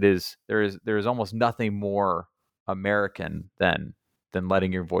task. There is almost nothing more American than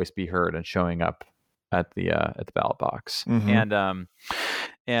letting your voice be heard and showing up at the ballot box. Mm-hmm.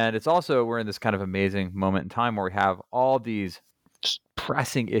 And it's also, we're in this kind of amazing moment in time where we have all these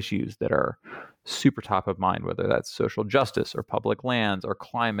pressing issues that are super top of mind, whether that's social justice or public lands or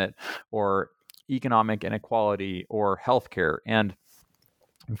climate or economic inequality or healthcare. And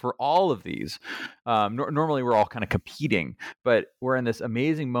for all of these, normally we're all kind of competing, but we're in this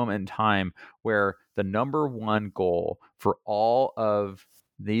amazing moment in time where the number one goal for all of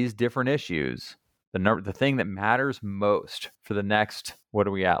these different issues, the thing that matters most for the next, what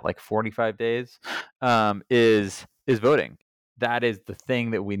are we at, like 45 days, is voting. That is the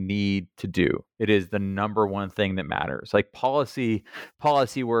thing that we need to do. It is the number one thing that matters. Like policy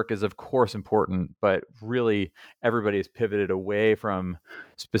work is of course important, but really everybody has pivoted away from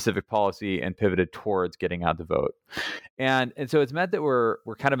specific policy and pivoted towards getting out the vote. And so it's meant that we're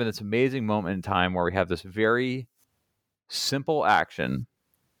kind of in this amazing moment in time where we have this very simple action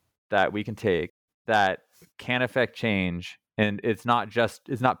that we can take that can affect change. And it's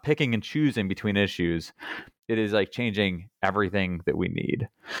not picking and choosing between issues. It is like changing everything that we need.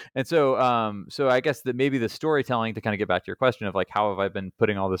 And so I guess that maybe the storytelling, to kind of get back to your question of like, how have I been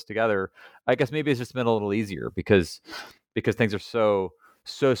putting all this together? I guess maybe it's just been a little easier because things are so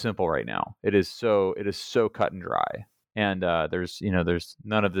simple right now. It is so cut and dry. And there's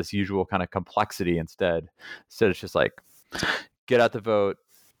none of this usual kind of complexity. Instead it's just like, get out the vote,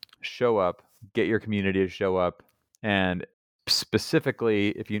 show up, get your community to show up. And specifically,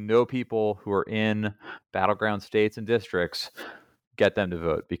 if you know people who are in battleground states and districts, get them to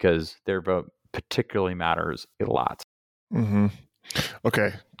vote, because their vote particularly matters a lot. Mm-hmm. Okay,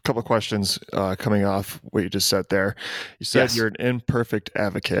 a couple of questions coming off what you just said there. You said Yes. You're an imperfect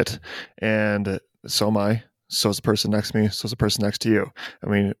advocate, and so am I. So is the person next to me. So is the person next to you. I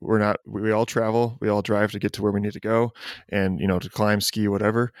mean, we all travel, we all drive to get to where we need to go, and to climb, ski,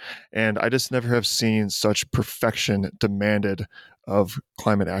 whatever. And I just never have seen such perfection demanded of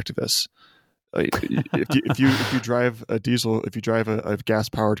climate activists. If you drive a diesel, if you drive a gas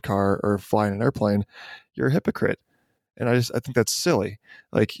powered car or fly in an airplane, you're a hypocrite. And I think that's silly.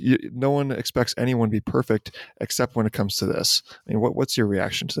 Like no one expects anyone to be perfect except when it comes to this. I mean, what's your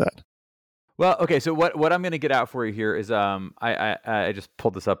reaction to that? Well, okay. So what I'm going to get out for you here is I just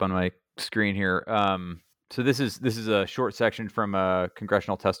pulled this up on my screen here. So this is a short section from a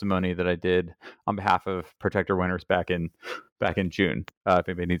congressional testimony that I did on behalf of Protect Our Winters back in June. If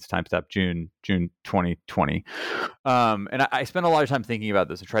anybody needs a timestamp, June 2020. And I spent a lot of time thinking about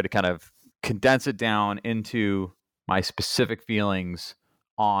this and tried to kind of condense it down into my specific feelings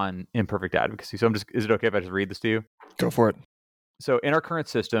on imperfect advocacy. So is it okay if I just read this to you? Go for it. So in our current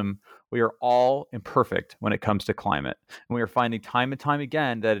system, we are all imperfect when it comes to climate. And we are finding time and time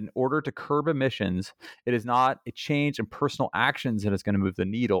again that in order to curb emissions, it is not a change in personal actions that is going to move the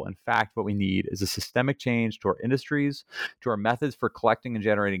needle. In fact, what we need is a systemic change to our industries, to our methods for collecting and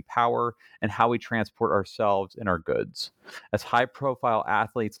generating power, and how we transport ourselves and our goods. As high-profile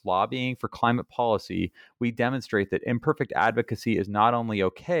athletes lobbying for climate policy, we demonstrate that imperfect advocacy is not only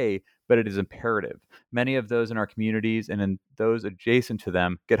okay, but it is imperative. Many of those in our communities and in those adjacent to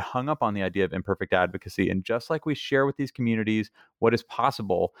them get hung up on the idea of imperfect advocacy. And just like we share with these communities what is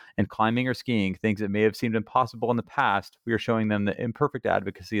possible in climbing or skiing, things that may have seemed impossible in the past, we are showing them that imperfect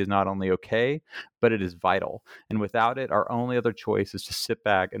advocacy is not only okay, but it is vital. And without it, our only other choice is to sit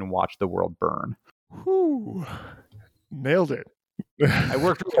back and watch the world burn. Whew. Nailed it. I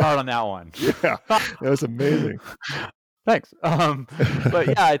worked really hard on that one. Yeah, that was amazing. Thanks. But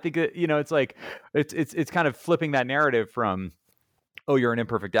yeah, I think that, it's like, it's kind of flipping that narrative from, oh, you're an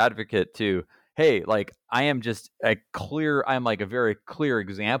imperfect advocate, to, hey, like I'm like a very clear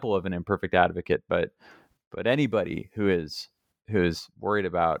example of an imperfect advocate, but anybody who is who's worried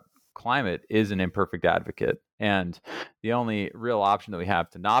about climate is an imperfect advocate. And the only real option that we have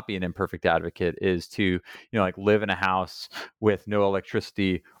to not be an imperfect advocate is to, like live in a house with no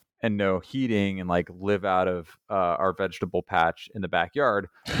electricity and no heating, and like live out of our vegetable patch in the backyard,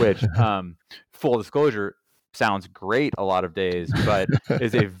 which, full disclosure, sounds great a lot of days, but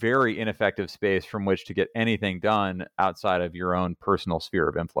is a very ineffective space from which to get anything done outside of your own personal sphere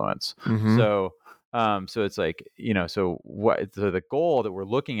of influence. Mm-hmm. So it's like, so the goal that we're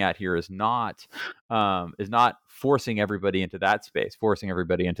looking at here is not forcing everybody into that space, forcing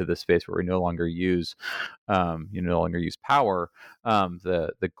everybody into this space where we no longer use power.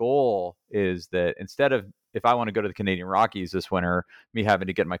 The goal is that instead of, if I want to go to the Canadian Rockies this winter, me having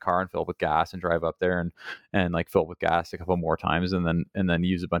to get in my car and fill it with gas and drive up there and like fill it with gas a couple more times and then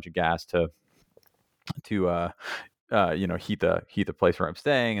use a bunch of gas to heat the place where I'm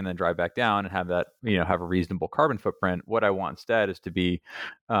staying and then drive back down and have that, have a reasonable carbon footprint. What I want instead is to be,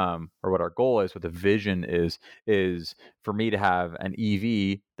 or what our goal is, what the vision is for me to have an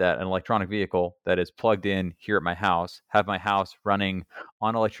an electronic vehicle that is plugged in here at my house, have my house running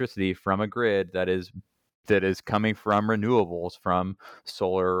on electricity from a grid that is coming from renewables, from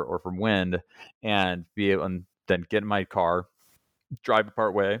solar or from wind, and be able, and then get in my car, drive a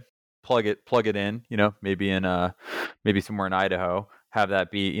part way, plug it in, maybe somewhere in Idaho, have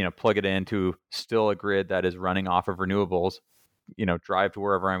that be, plug it into still a grid that is running off of renewables, drive to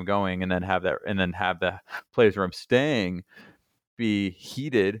wherever I'm going, and then have the place where I'm staying be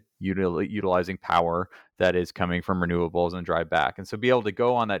heated utilizing power that is coming from renewables, and drive back. And so be able to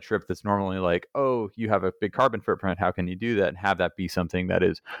go on that trip that's normally like, oh, you have a big carbon footprint, how can you do that? And have that be something that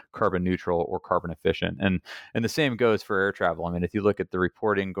is carbon neutral or carbon efficient. And the same goes for air travel. I mean, if you look at the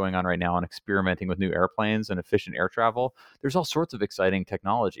reporting going on right now on experimenting with new airplanes and efficient air travel, there's all sorts of exciting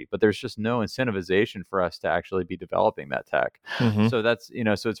technology, but there's just no incentivization for us to actually be developing that tech. Mm-hmm. So that's,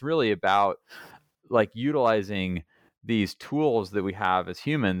 so it's really about like utilizing these tools that we have as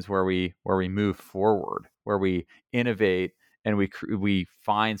humans, where we move forward, where we innovate, and we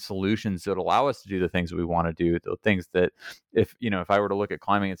find solutions that allow us to do the things that we want to do, the things that, if I were to look at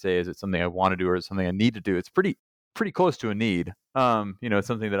climbing and say, is it something I want to do or is it something I need to do, it's pretty close to a need. It's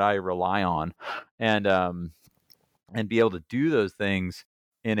something that I rely on, and be able to do those things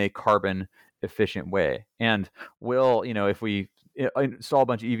in a carbon efficient way. And if we install a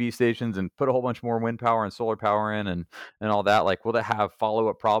bunch of EV stations and put a whole bunch more wind power and solar power in, and all that, like, will that have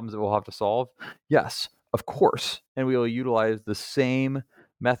follow-up problems that we'll have to solve? Yes, of course. And we will utilize the same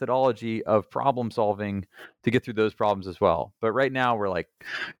methodology of problem solving to get through those problems as well. But right now we're like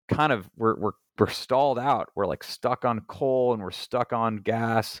we're stalled out. We're like stuck on coal and we're stuck on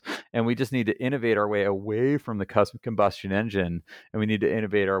gas, and we just need to innovate our way away from the combustion engine, and we need to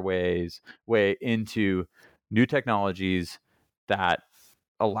innovate our way into new technologies that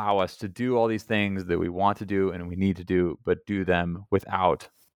allow us to do all these things that we want to do and we need to do, but do them without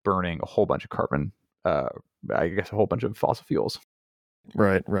burning a whole bunch of carbon, I guess a whole bunch of fossil fuels.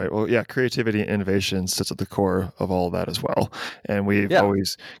 Right. Well, yeah, creativity and innovation sits at the core of all of that as well. And we've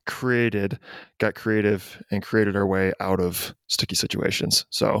always got creative and created our way out of sticky situations.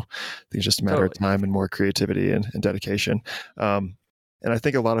 So I think it's just a matter of time and more creativity and dedication. And I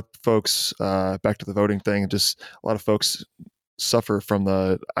think a lot of folks, back to the voting thing, just a lot of folks suffer from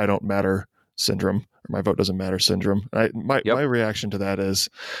the I don't matter syndrome, or my vote doesn't matter syndrome. My reaction to that is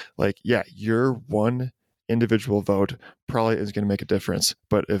like, yeah, your one individual vote probably is going to make a difference.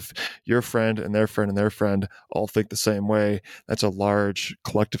 But if your friend and their friend and their friend all think the same way, that's a large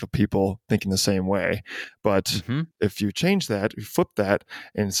collective of people thinking the same way. But if you change that, you flip that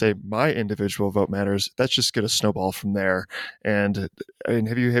and say my individual vote matters, that's just going to snowball from there. And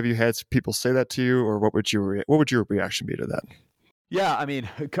have you had people say that to you, or what would your reaction be to that? Yeah, I mean,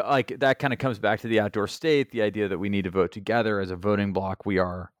 like that kind of comes back to the outdoor state, the idea that we need to vote together as a voting bloc. We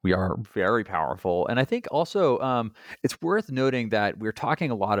are very powerful. And I think also it's worth noting that we're talking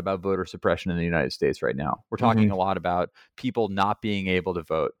a lot about voter suppression in the United States right now. We're talking a lot about people not being able to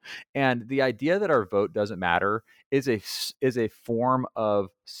vote. And the idea that our vote doesn't matter is a form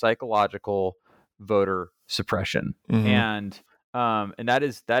of psychological voter suppression. And that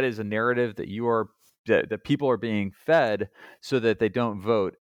is a narrative that people are being fed so that they don't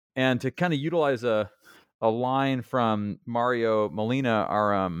vote. And to kind of utilize a line from Mario Molina,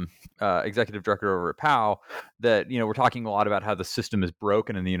 our executive director over at POW, that we're talking a lot about how the system is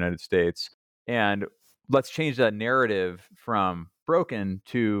broken in the United States, and let's change that narrative from broken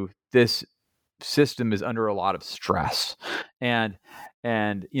to this system is under a lot of stress, and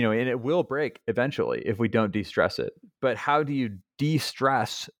it will break eventually if we don't de-stress it. But how do you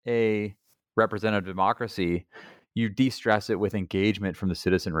de-stress a representative democracy? you de-stress it with engagement from the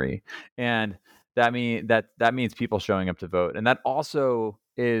citizenry, and that means people showing up to vote, and that also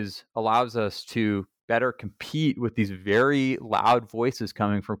allows us to better compete with these very loud voices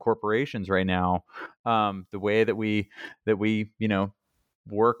coming from corporations right now. The way that we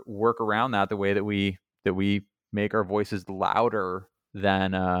work around that, the way that we make our voices louder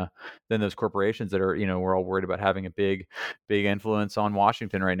than those corporations that are, we're all worried about having a big influence on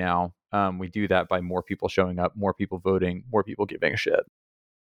Washington right now. We do that by more people showing up, more people voting, more people giving a shit.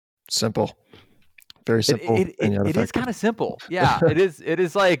 Simple. Very simple and yet It effective. is kind of simple. Yeah, it is. It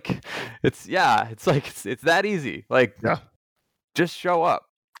is like it's that easy. Like, Yeah, just show up.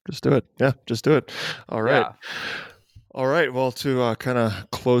 just do it. Yeah, just do it. All right. Yeah. All right. Well, to kind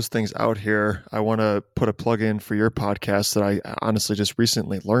of close things out here, I want to put a plug in for your podcast that I honestly just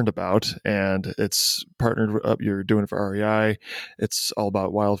recently learned about, and it's partnered up. You're doing it for REI. It's all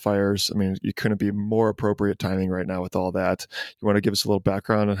about wildfires. I mean, you couldn't be more appropriate timing right now with all that. You want to give us a little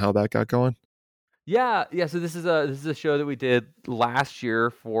background on how that got going? Yeah. So this is a show that we did last year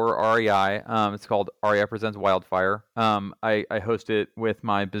for REI. It's called REI Presents Wildfire. I host it with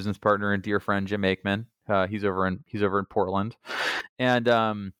my business partner and dear friend Jim Aikman. He's over in Portland,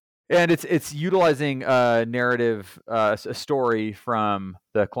 and it's utilizing a narrative, a story from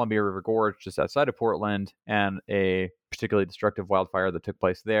the Columbia River Gorge just outside of Portland, and a particularly destructive wildfire that took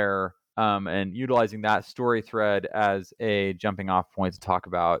place there, and utilizing that story thread as a jumping off point to talk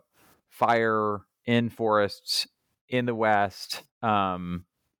about fire in forests in the West,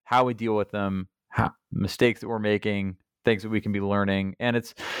 how we deal with them, mistakes that we're making, things that we can be learning, and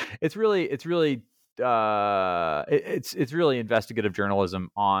it's really investigative journalism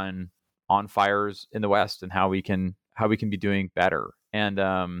on fires in the West and how we can be doing better. And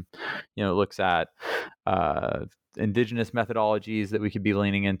it looks at indigenous methodologies that we could be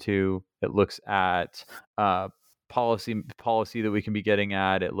leaning into. It looks at policy that we can be getting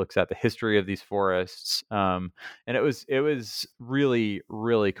at. It looks at the history of these forests, and it was really,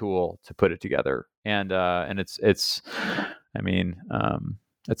 really cool to put it together. And it's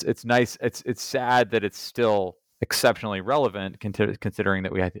nice. It's sad that it's still exceptionally relevant, considering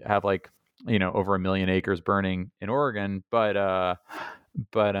that we have like over 1 million acres burning in Oregon, but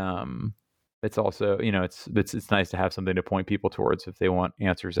it's also, it's nice to have something to point people towards if they want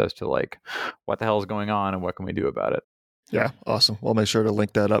answers as to like what the hell is going on and what can we do about it. Yeah, awesome. We'll make sure to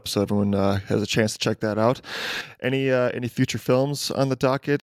link that up so everyone has a chance to check that out. Any future films on the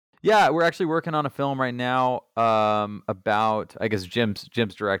docket? Yeah, we're actually working on a film right now about, I guess Jim's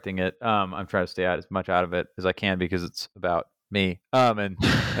directing it. I'm trying to stay as much out of it as I can because it's about me. And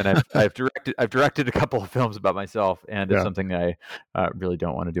I've directed a couple of films about myself, and it's something I really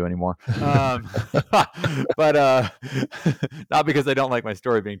don't want to do anymore. But not because I don't like my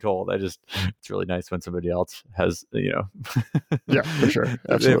story being told. It's really nice when somebody else has, Yeah, for sure.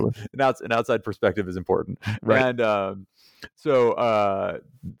 Absolutely. An outside perspective is important. Right. And so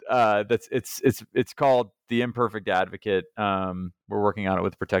it's called The Imperfect Advocate. We're working on it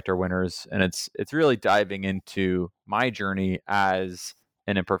with Protect Our Winners, and it's really diving into my journey as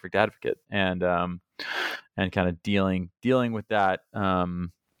an imperfect advocate, and kind of dealing with that,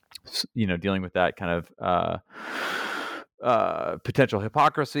 dealing with that kind of potential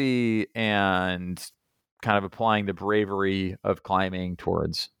hypocrisy, and kind of applying the bravery of climbing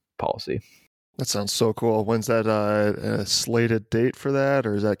towards policy. That sounds so cool. When's that a slated date for that,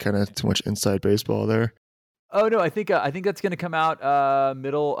 or is that kind of too much inside baseball there? Oh no, I think that's going to come out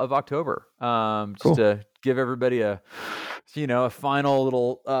middle of October. Just to give everybody a final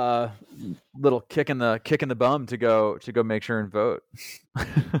little kick in the bum to go make sure and vote.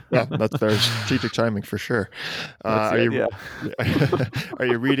 Yeah, that's very strategic timing for sure. Are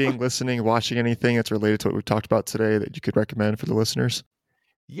you reading, listening, watching anything that's related to what we talked about today that you could recommend for the listeners?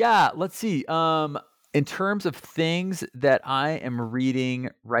 Yeah, let's see. In terms of things that I am reading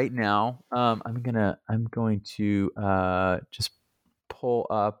right now, I'm going to just pull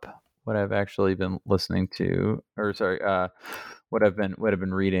up what I've actually been listening to, or sorry, what I've been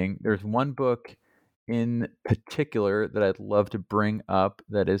reading. There's one book in particular that I'd love to bring up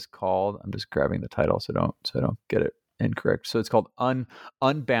that is called, I'm just grabbing the title so I don't get it incorrect. So it's called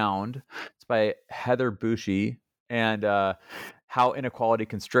Unbound. It's by Heather Bushey, and how inequality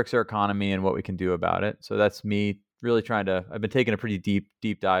constricts our economy and what we can do about it. So that's me really I've been taking a pretty deep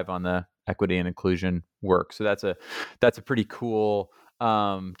dive on the equity and inclusion work. So that's a pretty cool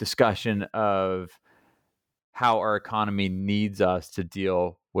discussion of how our economy needs us to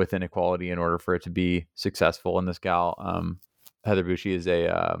deal with inequality in order for it to be successful. And this gal, Heather Bushey, is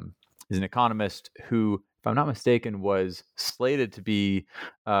an economist who if I'm not mistaken, was slated to be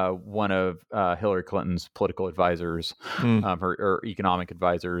one of Hillary Clinton's political advisors, her economic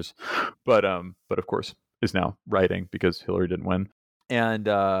advisors, but of course is now writing because Hillary didn't win. And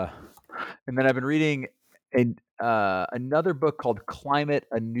then I've been reading another book called Climate: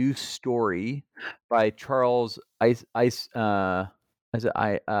 A New Story by Charles Eisenstein.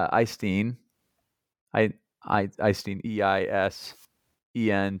 Eisenstein, Eistien,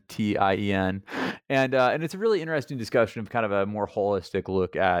 and it's a really interesting discussion of kind of a more holistic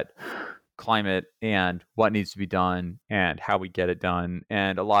look at climate and what needs to be done and how we get it done.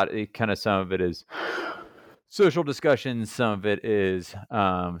 And some of it is social discussion, some of it's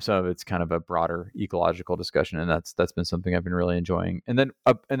kind of a broader ecological discussion, and that's been something I've been really enjoying. And then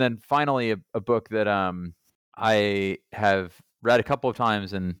finally a book that I have read a couple of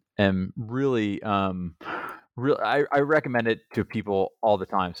times and am really I recommend it to people all the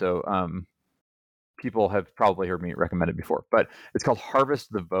time. So people have probably heard me recommend it before, but it's called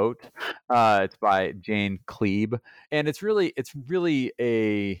Harvest the Vote. It's by Jane Kleeb, and it's really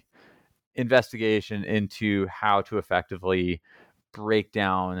a investigation into how to effectively break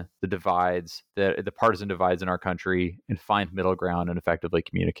down the divides, the partisan divides in our country, and find middle ground and effectively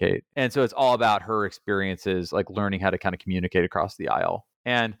communicate. And so it's all about her experiences, like learning how to kind of communicate across the aisle.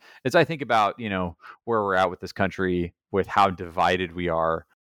 And as I think about, where we're at with this country, with how divided we are,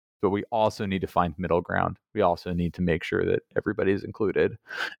 but we also need to find middle ground. We also need to make sure that everybody is included.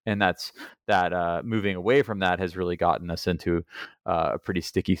 And that moving away from that has really gotten us into a pretty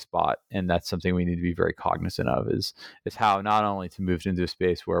sticky spot. And that's something we need to be very cognizant of is how not only to move into a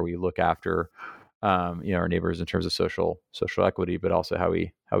space where we look after our neighbors in terms of social equity, but also how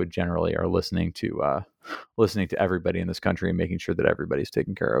we generally are listening to everybody in this country and making sure that everybody's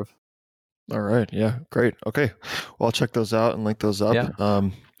taken care of. All right. Yeah. Great. Okay. Well, I'll check those out and link those up. Yeah.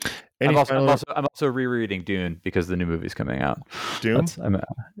 I'm also rereading Dune because the new movie's coming out. Dune? Dune,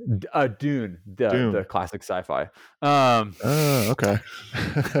 the classic sci-fi. Okay.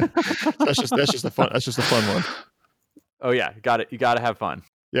 That's just a fun one. Oh yeah, got it. You got to have fun.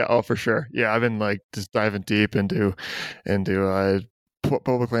 Yeah. Oh, for sure. Yeah, I've been just diving deep into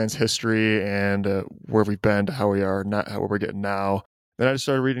public lands history and where we've been to how we are, not where we're getting now. Then I just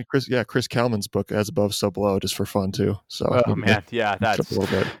started reading Chris Kalman's book, As Above, So Below, just for fun too. So that's a little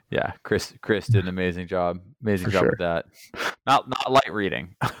bit. Yeah, Chris did an amazing job. With that. Not light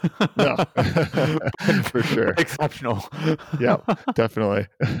reading. No, for sure. Exceptional. Yeah, definitely.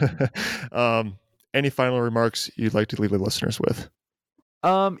 Any final remarks you'd like to leave the listeners with?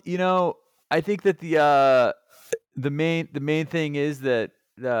 I think that the main thing is that.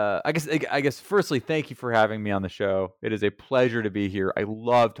 I guess firstly, thank you for having me on the show. It is a pleasure to be here. I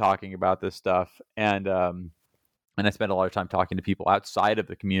love talking about this stuff, and I spend a lot of time talking to people outside of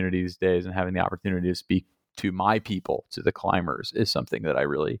the community these days, and having the opportunity to speak to my people, to the climbers, is something that I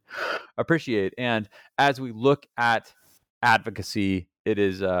really appreciate. And as we look at advocacy, it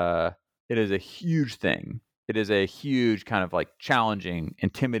is a huge thing. It is a huge kind of like challenging,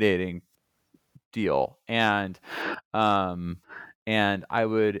 intimidating deal, and I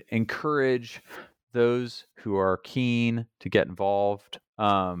would encourage those who are keen to get involved,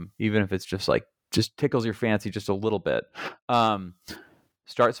 even if it's just tickles your fancy just a little bit.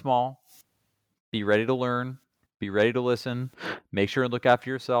 Start small, be ready to learn, be ready to listen, make sure and look after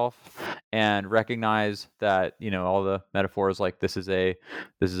yourself, and recognize that, all the metaphors like this is a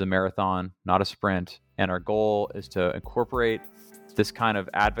marathon, not a sprint. And our goal is to incorporate this kind of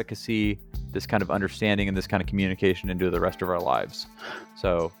advocacy, this kind of understanding, and this kind of communication into the rest of our lives.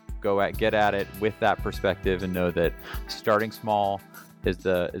 So get at it with that perspective, and know that starting small is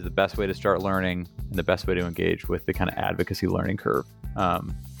the best way to start learning, and the best way to engage with the kind of advocacy learning curve,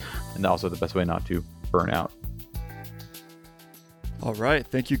 and also the best way not to burn out. All right.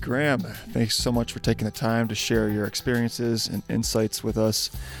 Thank you, Graham. Thanks so much for taking the time to share your experiences and insights with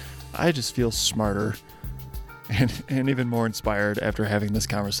us. I just feel smarter and even more inspired after having this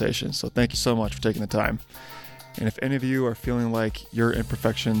conversation. So thank you so much for taking the time. And if any of you are feeling like your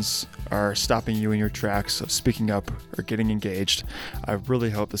imperfections are stopping you in your tracks of speaking up or getting engaged, I really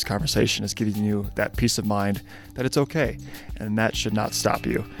hope this conversation is giving you that peace of mind that it's okay, and that should not stop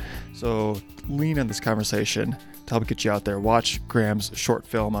you. So lean on this conversation to help get you out there. Watch Graham's short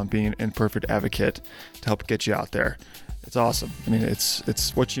film on being an imperfect advocate to help get you out there. It's awesome. I mean,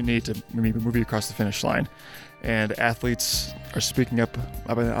 it's what you need to maybe move you across the finish line. And athletes are speaking up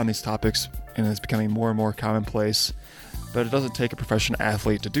on these topics, and it's becoming more and more commonplace. But it doesn't take a professional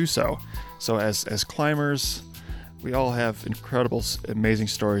athlete to do so. So as climbers, we all have incredible, amazing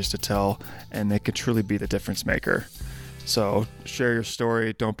stories to tell, and they could truly be the difference maker. So share your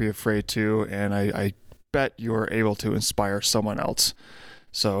story. Don't be afraid to. And I bet you're able to inspire someone else.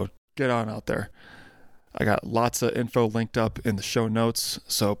 So get on out there. I got lots of info linked up in the show notes,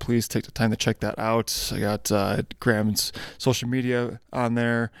 so please take the time to check that out. I got Graham's social media on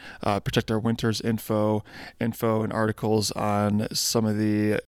there, Protect Our Winters info and articles on some of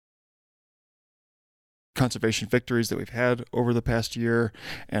the conservation victories that we've had over the past year,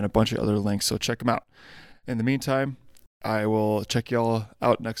 and a bunch of other links, so check them out. In the meantime, I will check y'all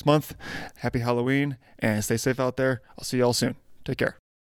out next month. Happy Halloween, and stay safe out there. I'll see y'all soon. Take care.